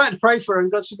I started to pray for her,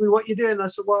 and God said, well, what are you doing? I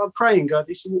said, well, I'm praying, God.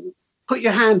 He said, put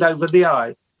your hand over the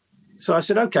eye. So I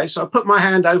said, okay. So I put my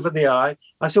hand over the eye.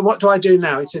 I said, what do I do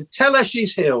now? He said, tell her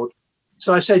she's healed.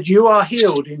 So I said, you are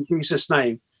healed in Jesus'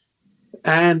 name.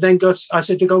 And then I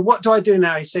said to God, what do I do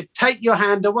now? He said, take your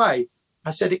hand away.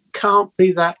 I said, it can't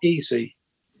be that easy.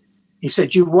 He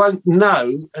said, you won't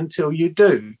know until you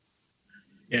do.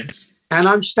 Yes. And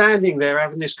I'm standing there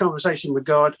having this conversation with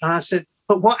God. And I said,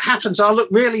 but what happens? I'll look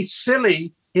really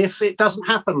silly if it doesn't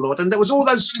happen, Lord. And there was all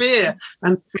those fear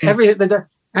and everything.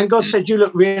 And God said, you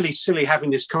look really silly having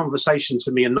this conversation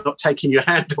to me and not taking your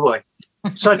hand away.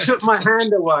 So I took my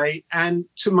hand away, and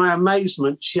to my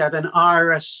amazement, she had an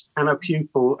iris and a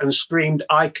pupil and screamed,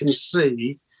 I can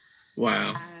see.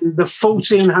 Wow. And the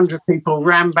 1,400 people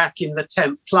ran back in the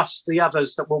tent, plus the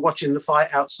others that were watching the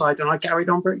fight outside, and I carried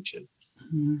on preaching.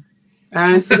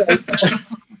 And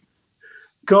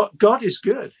God is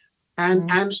good. And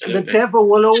the devil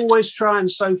will always try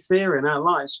and sow fear in our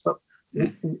lives, but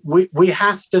we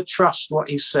have to trust what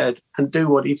he said and do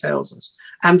what he tells us.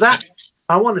 And that,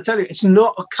 I want to tell you, it's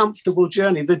not a comfortable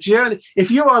journey. The journey, if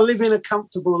you are living a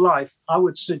comfortable life, I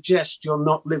would suggest you're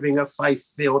not living a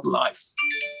faith-filled life.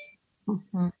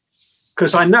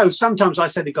 Because I know sometimes I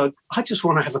say to God, I just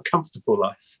want to have a comfortable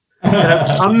life.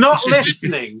 I'm not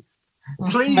listening.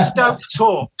 Please don't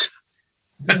talk.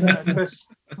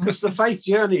 Because the faith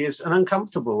journey is an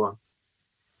uncomfortable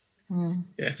one.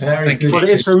 Yes, Very good. Well, it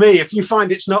is for me. If you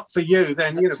find it's not for you,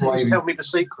 then please tell me the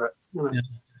secret.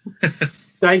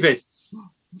 David.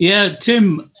 Yeah,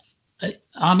 Tim.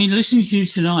 I mean, listening to you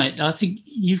tonight, I think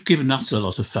you've given us a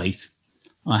lot of faith.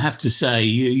 I have to say,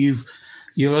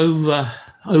 you're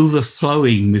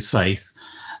overflowing with faith,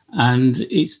 and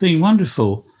it's been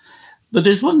wonderful. But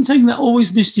there's one thing that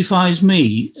always mystifies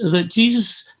me, that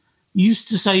Jesus used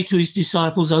to say to his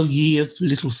disciples, "Oh, ye of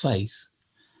little faith."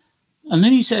 And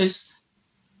then he says,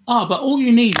 but all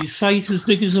you need is faith as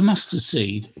big as a mustard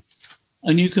seed,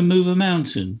 and you can move a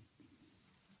mountain.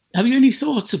 Have you any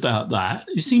thoughts about that?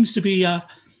 It seems to be a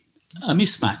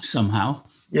mismatch somehow.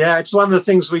 Yeah, it's one of the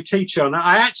things we teach on.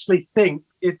 I actually think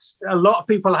it's a lot of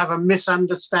people have a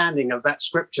misunderstanding of that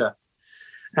scripture.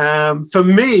 For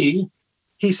me,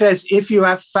 he says, if you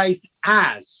have faith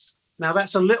as, now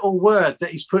that's a little word that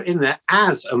he's put in there,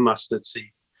 as a mustard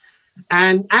seed.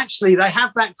 And actually they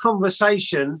have that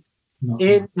conversation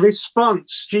in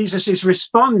response. Jesus is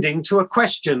responding to a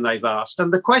question they've asked.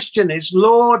 And the question is,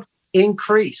 Lord,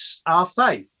 increase our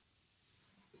faith.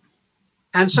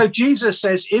 And so Jesus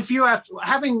says, if you have,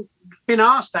 having been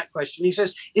asked that question, he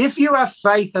says, if you have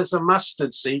faith as a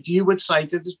mustard seed, you would say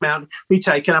to this mountain, be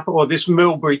taken up, or this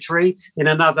mulberry tree in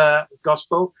another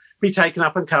gospel, be taken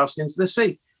up and cast into the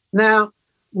sea. Now,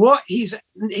 what he's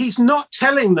not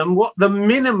telling them what the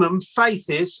minimum faith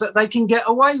is that they can get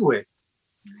away with.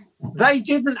 They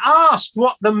didn't ask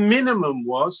what the minimum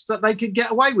was that they could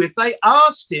get away with. They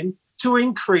asked him to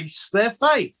increase their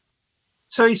faith.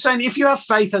 So he's saying, if you have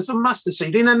faith as a mustard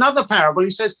seed, in another parable, he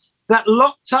says that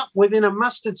locked up within a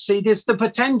mustard seed is the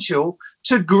potential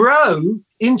to grow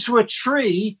into a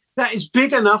tree that is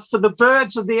big enough for the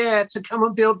birds of the air to come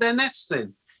and build their nests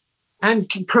in and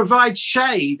can provide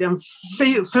shade and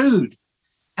food.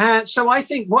 So I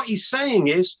think what he's saying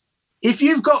is, if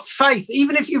you've got faith,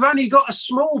 even if you've only got a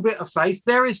small bit of faith,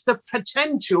 there is the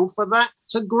potential for that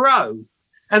to grow.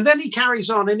 And then he carries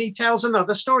on and he tells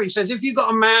another story. He says, if you've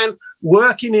got a man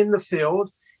working in the field,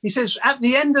 he says, at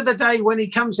the end of the day, when he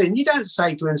comes in, you don't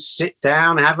say to him, sit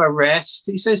down, have a rest.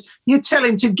 He says, you tell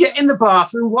him to get in the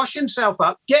bathroom, wash himself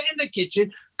up, get in the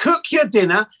kitchen, cook your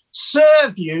dinner,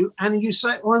 serve you. And you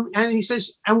say, well, and he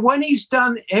says, and when he's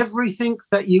done everything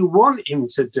that you want him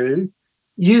to do,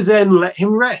 you then let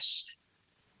him rest.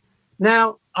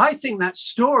 Now, I think that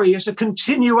story is a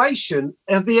continuation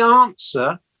of the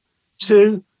answer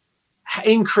to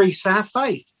increase our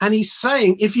faith. And he's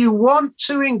saying, if you want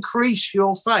to increase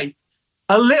your faith,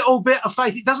 a little bit of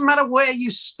faith, it doesn't matter where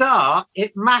you start,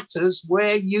 it matters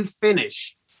where you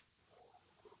finish.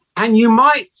 And you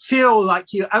might feel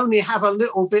like you only have a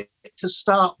little bit to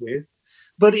start with,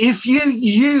 but if you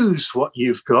use what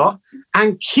you've got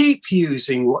and keep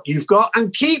using what you've got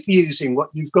and keep using what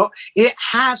you've got, it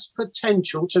has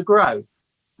potential to grow.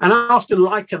 And I often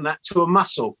liken that to a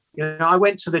muscle. You know, I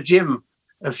went to the gym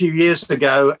a few years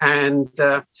ago and,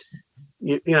 I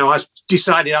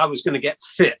decided I was going to get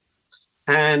fit.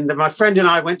 And my friend and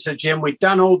I went to the gym. We'd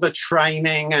done all the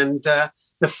training. And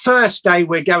the first day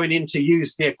we're going in to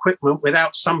use the equipment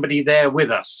without somebody there with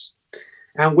us.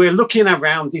 And we're looking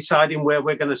around, deciding where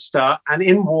we're going to start. And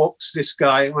in walks this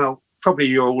guy, well, probably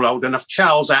you're all old enough,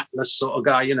 Charles Atlas sort of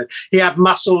guy, he had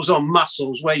muscles on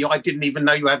muscles where I didn't even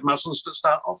know you had muscles to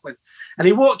start off with. And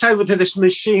he walked over to this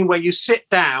machine where you sit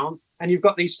down and you've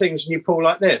got these things and you pull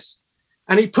like this.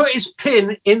 And he put his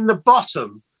pin in the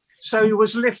bottom. So he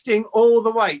was lifting all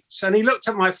the weights. And he looked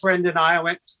at my friend and I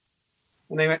went,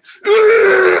 and they went,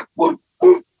 whoop,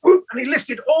 whoop, whoop. And he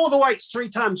lifted all the weights 3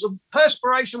 times. The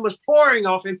perspiration was pouring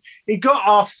off him. He got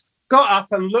up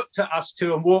and looked at us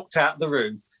two and walked out of the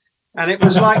room. And it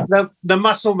was like the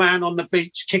muscle man on the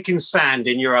beach kicking sand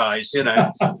in your eyes,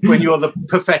 when you're the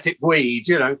prophetic weed,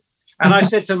 And I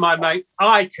said to my mate,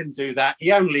 I can do that.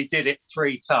 He only did it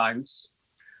 3 times.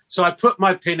 So I put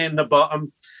my pin in the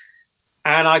bottom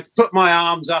and I put my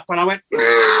arms up and I went,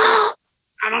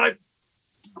 and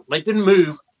they didn't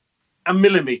move a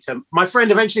millimeter. My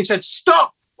friend eventually said,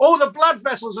 stop. All the blood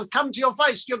vessels have come to your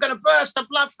face. You're going to burst a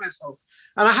blood vessel.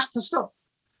 And I had to stop.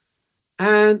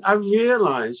 And I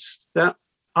realized that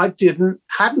I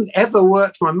hadn't ever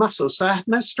worked my muscles, so I had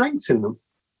no strength in them.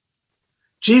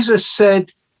 Jesus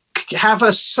said, have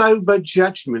a sober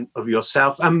judgment of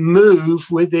yourself and move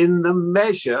within the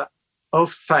measure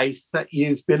of faith that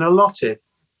you've been allotted.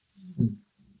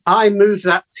 I moved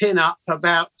that pin up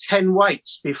about 10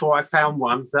 weights before I found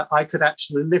one that I could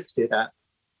actually lift it at.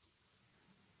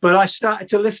 But I started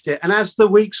to lift it. And as the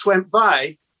weeks went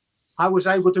by, I was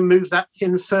able to move that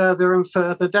pin further and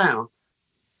further down.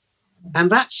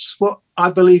 And that's what I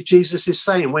believe Jesus is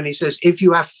saying when he says, if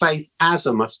you have faith as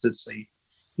a mustard seed.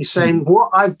 He's saying,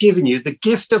 what I've given you, the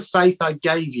gift of faith I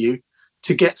gave you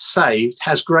to get saved,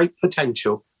 has great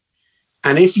potential.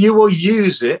 And if you will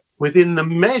use it within the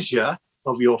measure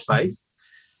of your faith,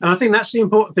 and I think that's the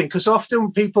important thing, because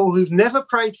often people who've never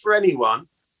prayed for anyone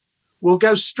will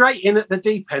go straight in at the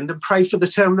deep end and pray for the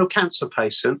terminal cancer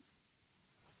patient.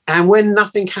 And when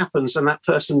nothing happens and that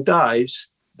person dies,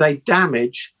 they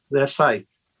damage their faith.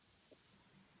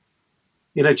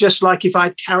 You know, just like if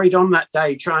I'd carried on that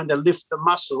day trying to lift the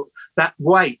muscle, that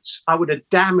weight, I would have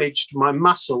damaged my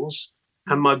muscles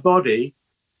and my body.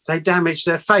 They damage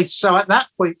their faith. So at that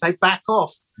point, they back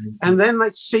off. And then they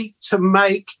seek to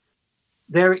make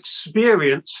their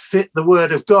experience fit the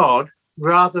word of God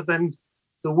rather than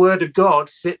the word of God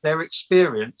fit their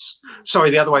experience. Sorry,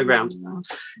 the other way around.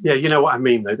 Yeah, you know what I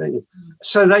mean, though, don't you?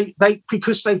 So they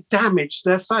because they've damaged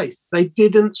their faith, they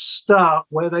didn't start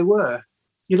where they were.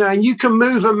 You know, and you can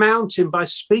move a mountain by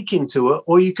speaking to it,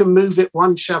 or you can move it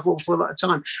one shovelful at a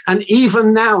time. And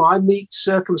even now, I meet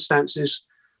circumstances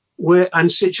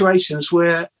and situations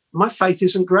where my faith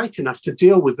isn't great enough to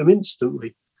deal with them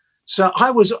instantly. So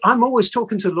I'm always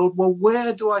talking to the Lord, well,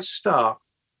 where do I start?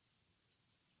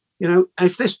 You know,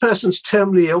 if this person's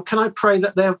terminally ill, can I pray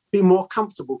that they'll be more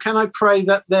comfortable? Can I pray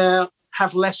that they'll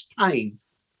have less pain?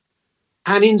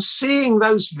 And in seeing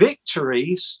those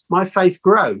victories, my faith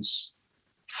grows.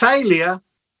 Failure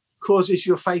causes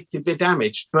your faith to be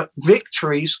damaged, but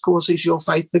victories causes your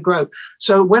faith to grow.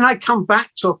 So when I come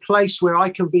back to a place where I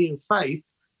can be in faith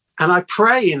and I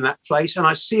pray in that place and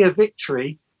I see a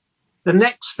victory, the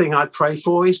next thing I pray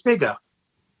for is bigger.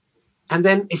 And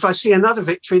then if I see another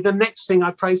victory, the next thing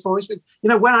I pray for is bigger. You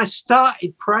know, when I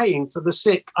started praying for the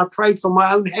sick, I prayed for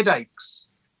my own headaches.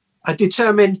 I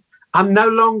determined I'm no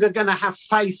longer going to have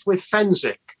faith with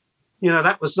Fensic. You know,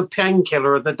 that was the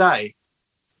painkiller of the day.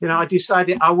 You know, I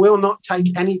decided I will not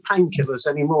take any painkillers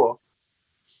anymore.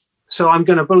 So I'm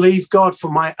going to believe God for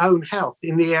my own health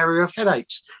in the area of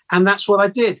headaches. And that's what I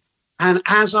did. And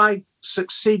as I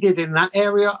succeeded in that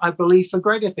area, I believe for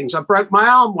greater things. I broke my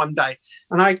arm one day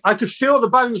and I could feel the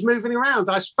bones moving around.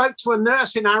 I spoke to a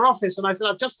nurse in our office and I said,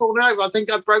 I've just fallen over. I think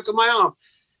I've broken my arm.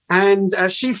 And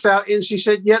she felt it and she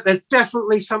said, yeah, there's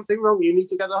definitely something wrong. You need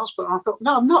to go to the hospital. And I thought,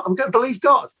 no, I'm not. I'm going to believe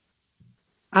God.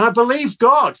 And I believed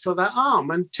God for that arm.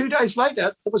 And 2 days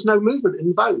later, there was no movement in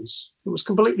the bones. It was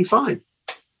completely fine.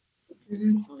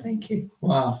 Thank you.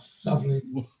 Wow, lovely.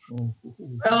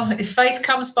 Well, if faith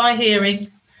comes by hearing,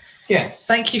 yes.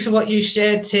 Thank you for what you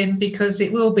shared, Tim, because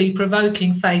it will be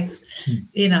provoking faith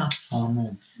in us.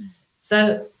 Amen.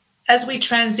 So as we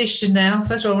transition now,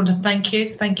 first of all, I want to thank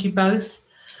you. Thank you both.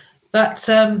 But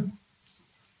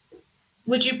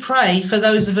would you pray for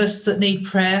those of us that need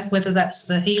prayer, whether that's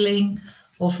for healing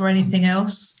or for anything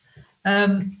else?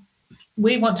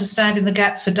 We want to stand in the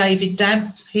gap for David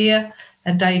Damp here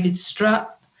and David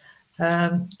Strutt.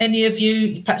 Any of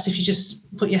you, perhaps if you just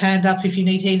put your hand up if you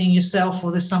need healing yourself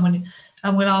or there's someone,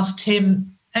 and we'll ask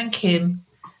Tim and Kim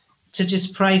to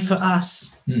just pray for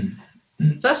us.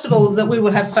 First of all, that we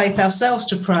will have faith ourselves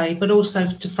to pray, but also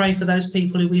to pray for those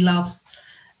people who we love.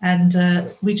 And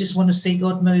we just want to see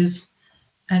God move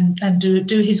and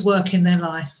do his work in their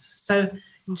life. So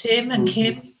Tim and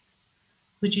Kim,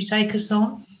 would you take us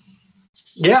on?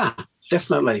 Yeah,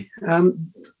 definitely.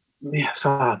 Yeah,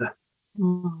 Father.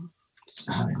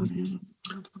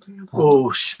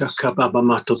 Oh, shaka baba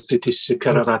mato tisi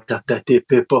kararata de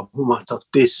pepo mato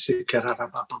tisi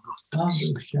kararaba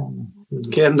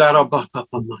kendara baba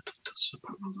mato.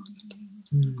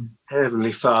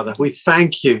 Heavenly Father, we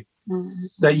thank you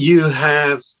that you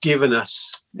have given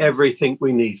us everything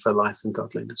we need for life and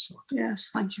godliness. Lord. Yes,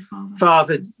 thank you, Father.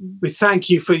 Father, we thank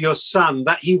you for your Son,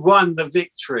 that he won the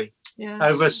victory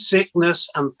over sickness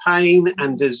and pain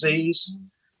and disease,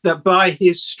 that by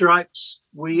his stripes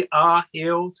we are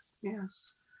healed.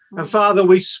 Yes. And Father,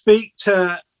 we speak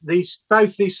to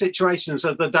both these situations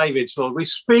of the Davids, Lord. We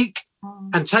speak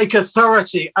and take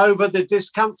authority over the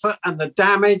discomfort and the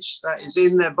damage that is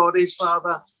in their bodies,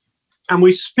 Father. And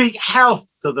we speak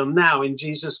health to them now in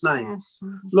Jesus' name. Yes.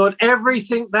 Lord,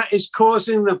 everything that is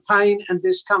causing the pain and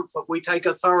discomfort, we take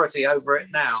authority over it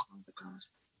now.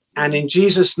 And in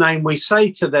Jesus' name, we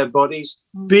say to their bodies,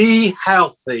 be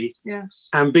healthy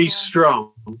and be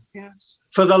strong. Yes.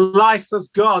 For the life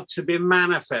of God to be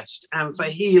manifest and for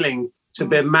healing to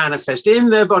be manifest in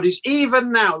their bodies,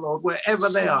 even now, Lord, wherever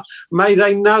they are, may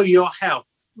they know your health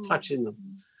touching them.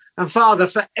 And Father,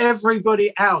 for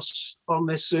everybody else on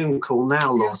this Zoom call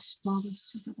now, Lord,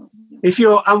 If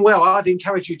you're unwell, I'd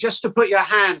encourage you just to put your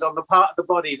hand on the part of the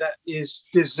body that is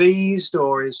diseased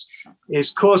or is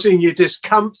causing you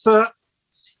discomfort.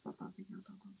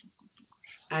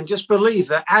 And just believe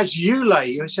that as you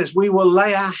lay, it says, we will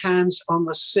lay our hands on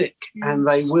the sick and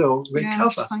they will recover.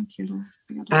 Yes, thank you,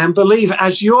 Lord. And believe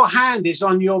as your hand is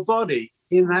on your body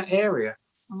in that area,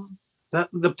 that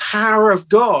the power of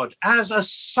God, as a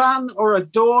son or a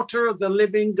daughter of the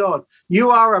living God,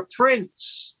 you are a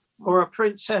prince or a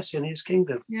princess in his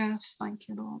kingdom. Yes, thank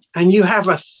you, Lord. And you have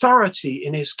authority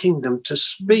in his kingdom to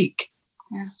speak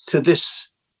to this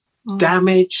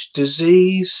damage,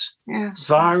 disease,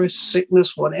 virus,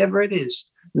 sickness, whatever it is,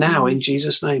 now in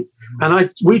Jesus' name.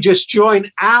 And we just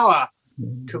join our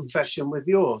confession with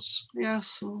yours.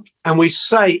 Yes, Lord. And we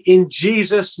say, in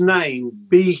Jesus' name,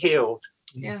 be healed.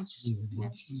 Yes.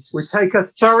 Yes. We take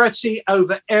authority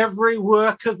over every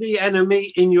work of the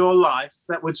enemy in your life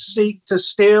that would seek to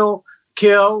steal,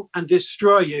 kill, and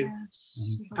destroy you.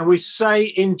 Yes. And we say,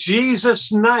 in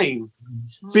Jesus' name,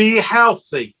 be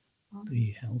healthy.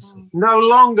 Be healthy. No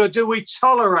longer do we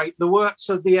tolerate the works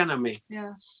of the enemy,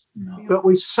 Yes. but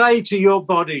we say to your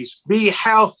bodies, be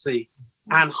healthy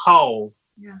and whole.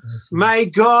 Yes. May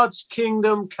God's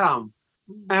kingdom come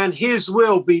and his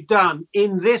will be done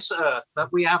in this earth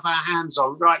that we have our hands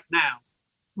on right now.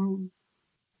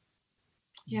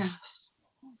 Yes.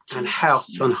 And health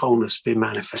and wholeness be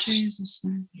manifest. Jesus'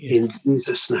 name. In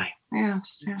Jesus' name.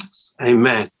 Yes. Yes.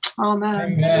 Amen. Amen.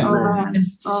 Amen. Amen.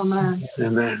 Amen.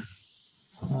 Amen.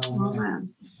 Amen.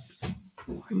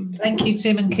 Thank you,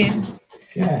 Tim and Kim.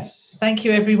 Yes. Thank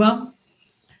you, everyone.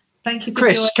 Thank you,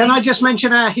 Chris, can I just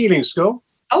mention our healing school?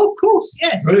 Oh, of course,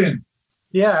 yes. Brilliant.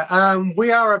 Yeah,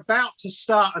 we are about to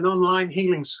start an online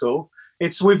healing school.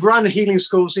 We've run healing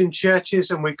schools in churches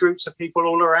and with groups of people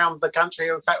all around the country,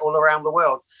 in fact, all around the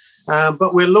world.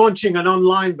 But we're launching an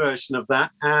online version of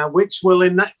that, which will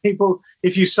people,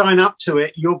 if you sign up to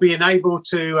it, you'll be enabled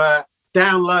to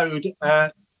download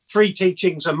 3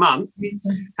 teachings a month.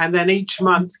 And then each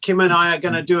month, Kim and I are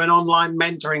going to do an online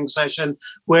mentoring session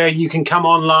where you can come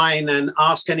online and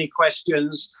ask any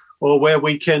questions, or where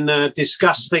we can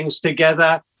discuss things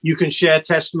together. You can share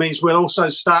testimonies. We're also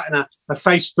starting a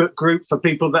Facebook group for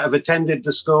people that have attended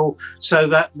the school, so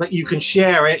that you can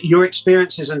share your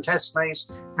experiences and testimonies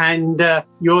and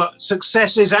your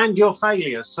successes and your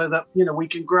failures, so that we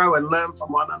can grow and learn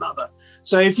from one another.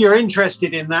 So if you're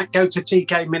interested in that, go to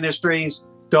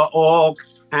tkministries.org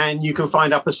and you can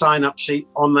find up a sign-up sheet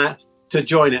on there to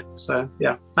join it. So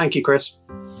yeah, thank you, Chris.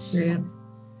 Brilliant.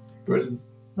 Brilliant.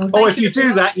 Well, If you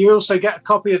do that, you also get a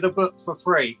copy of the book for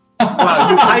free. Well,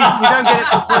 you don't get it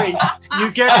for free. You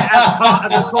get it as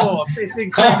part of the course. It's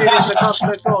included in the cost of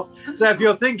the course. So if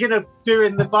you're thinking of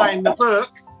buying the book,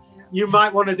 you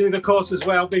might want to do the course as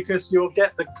well, because you'll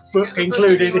get the book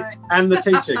included and the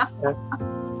teaching. Yeah.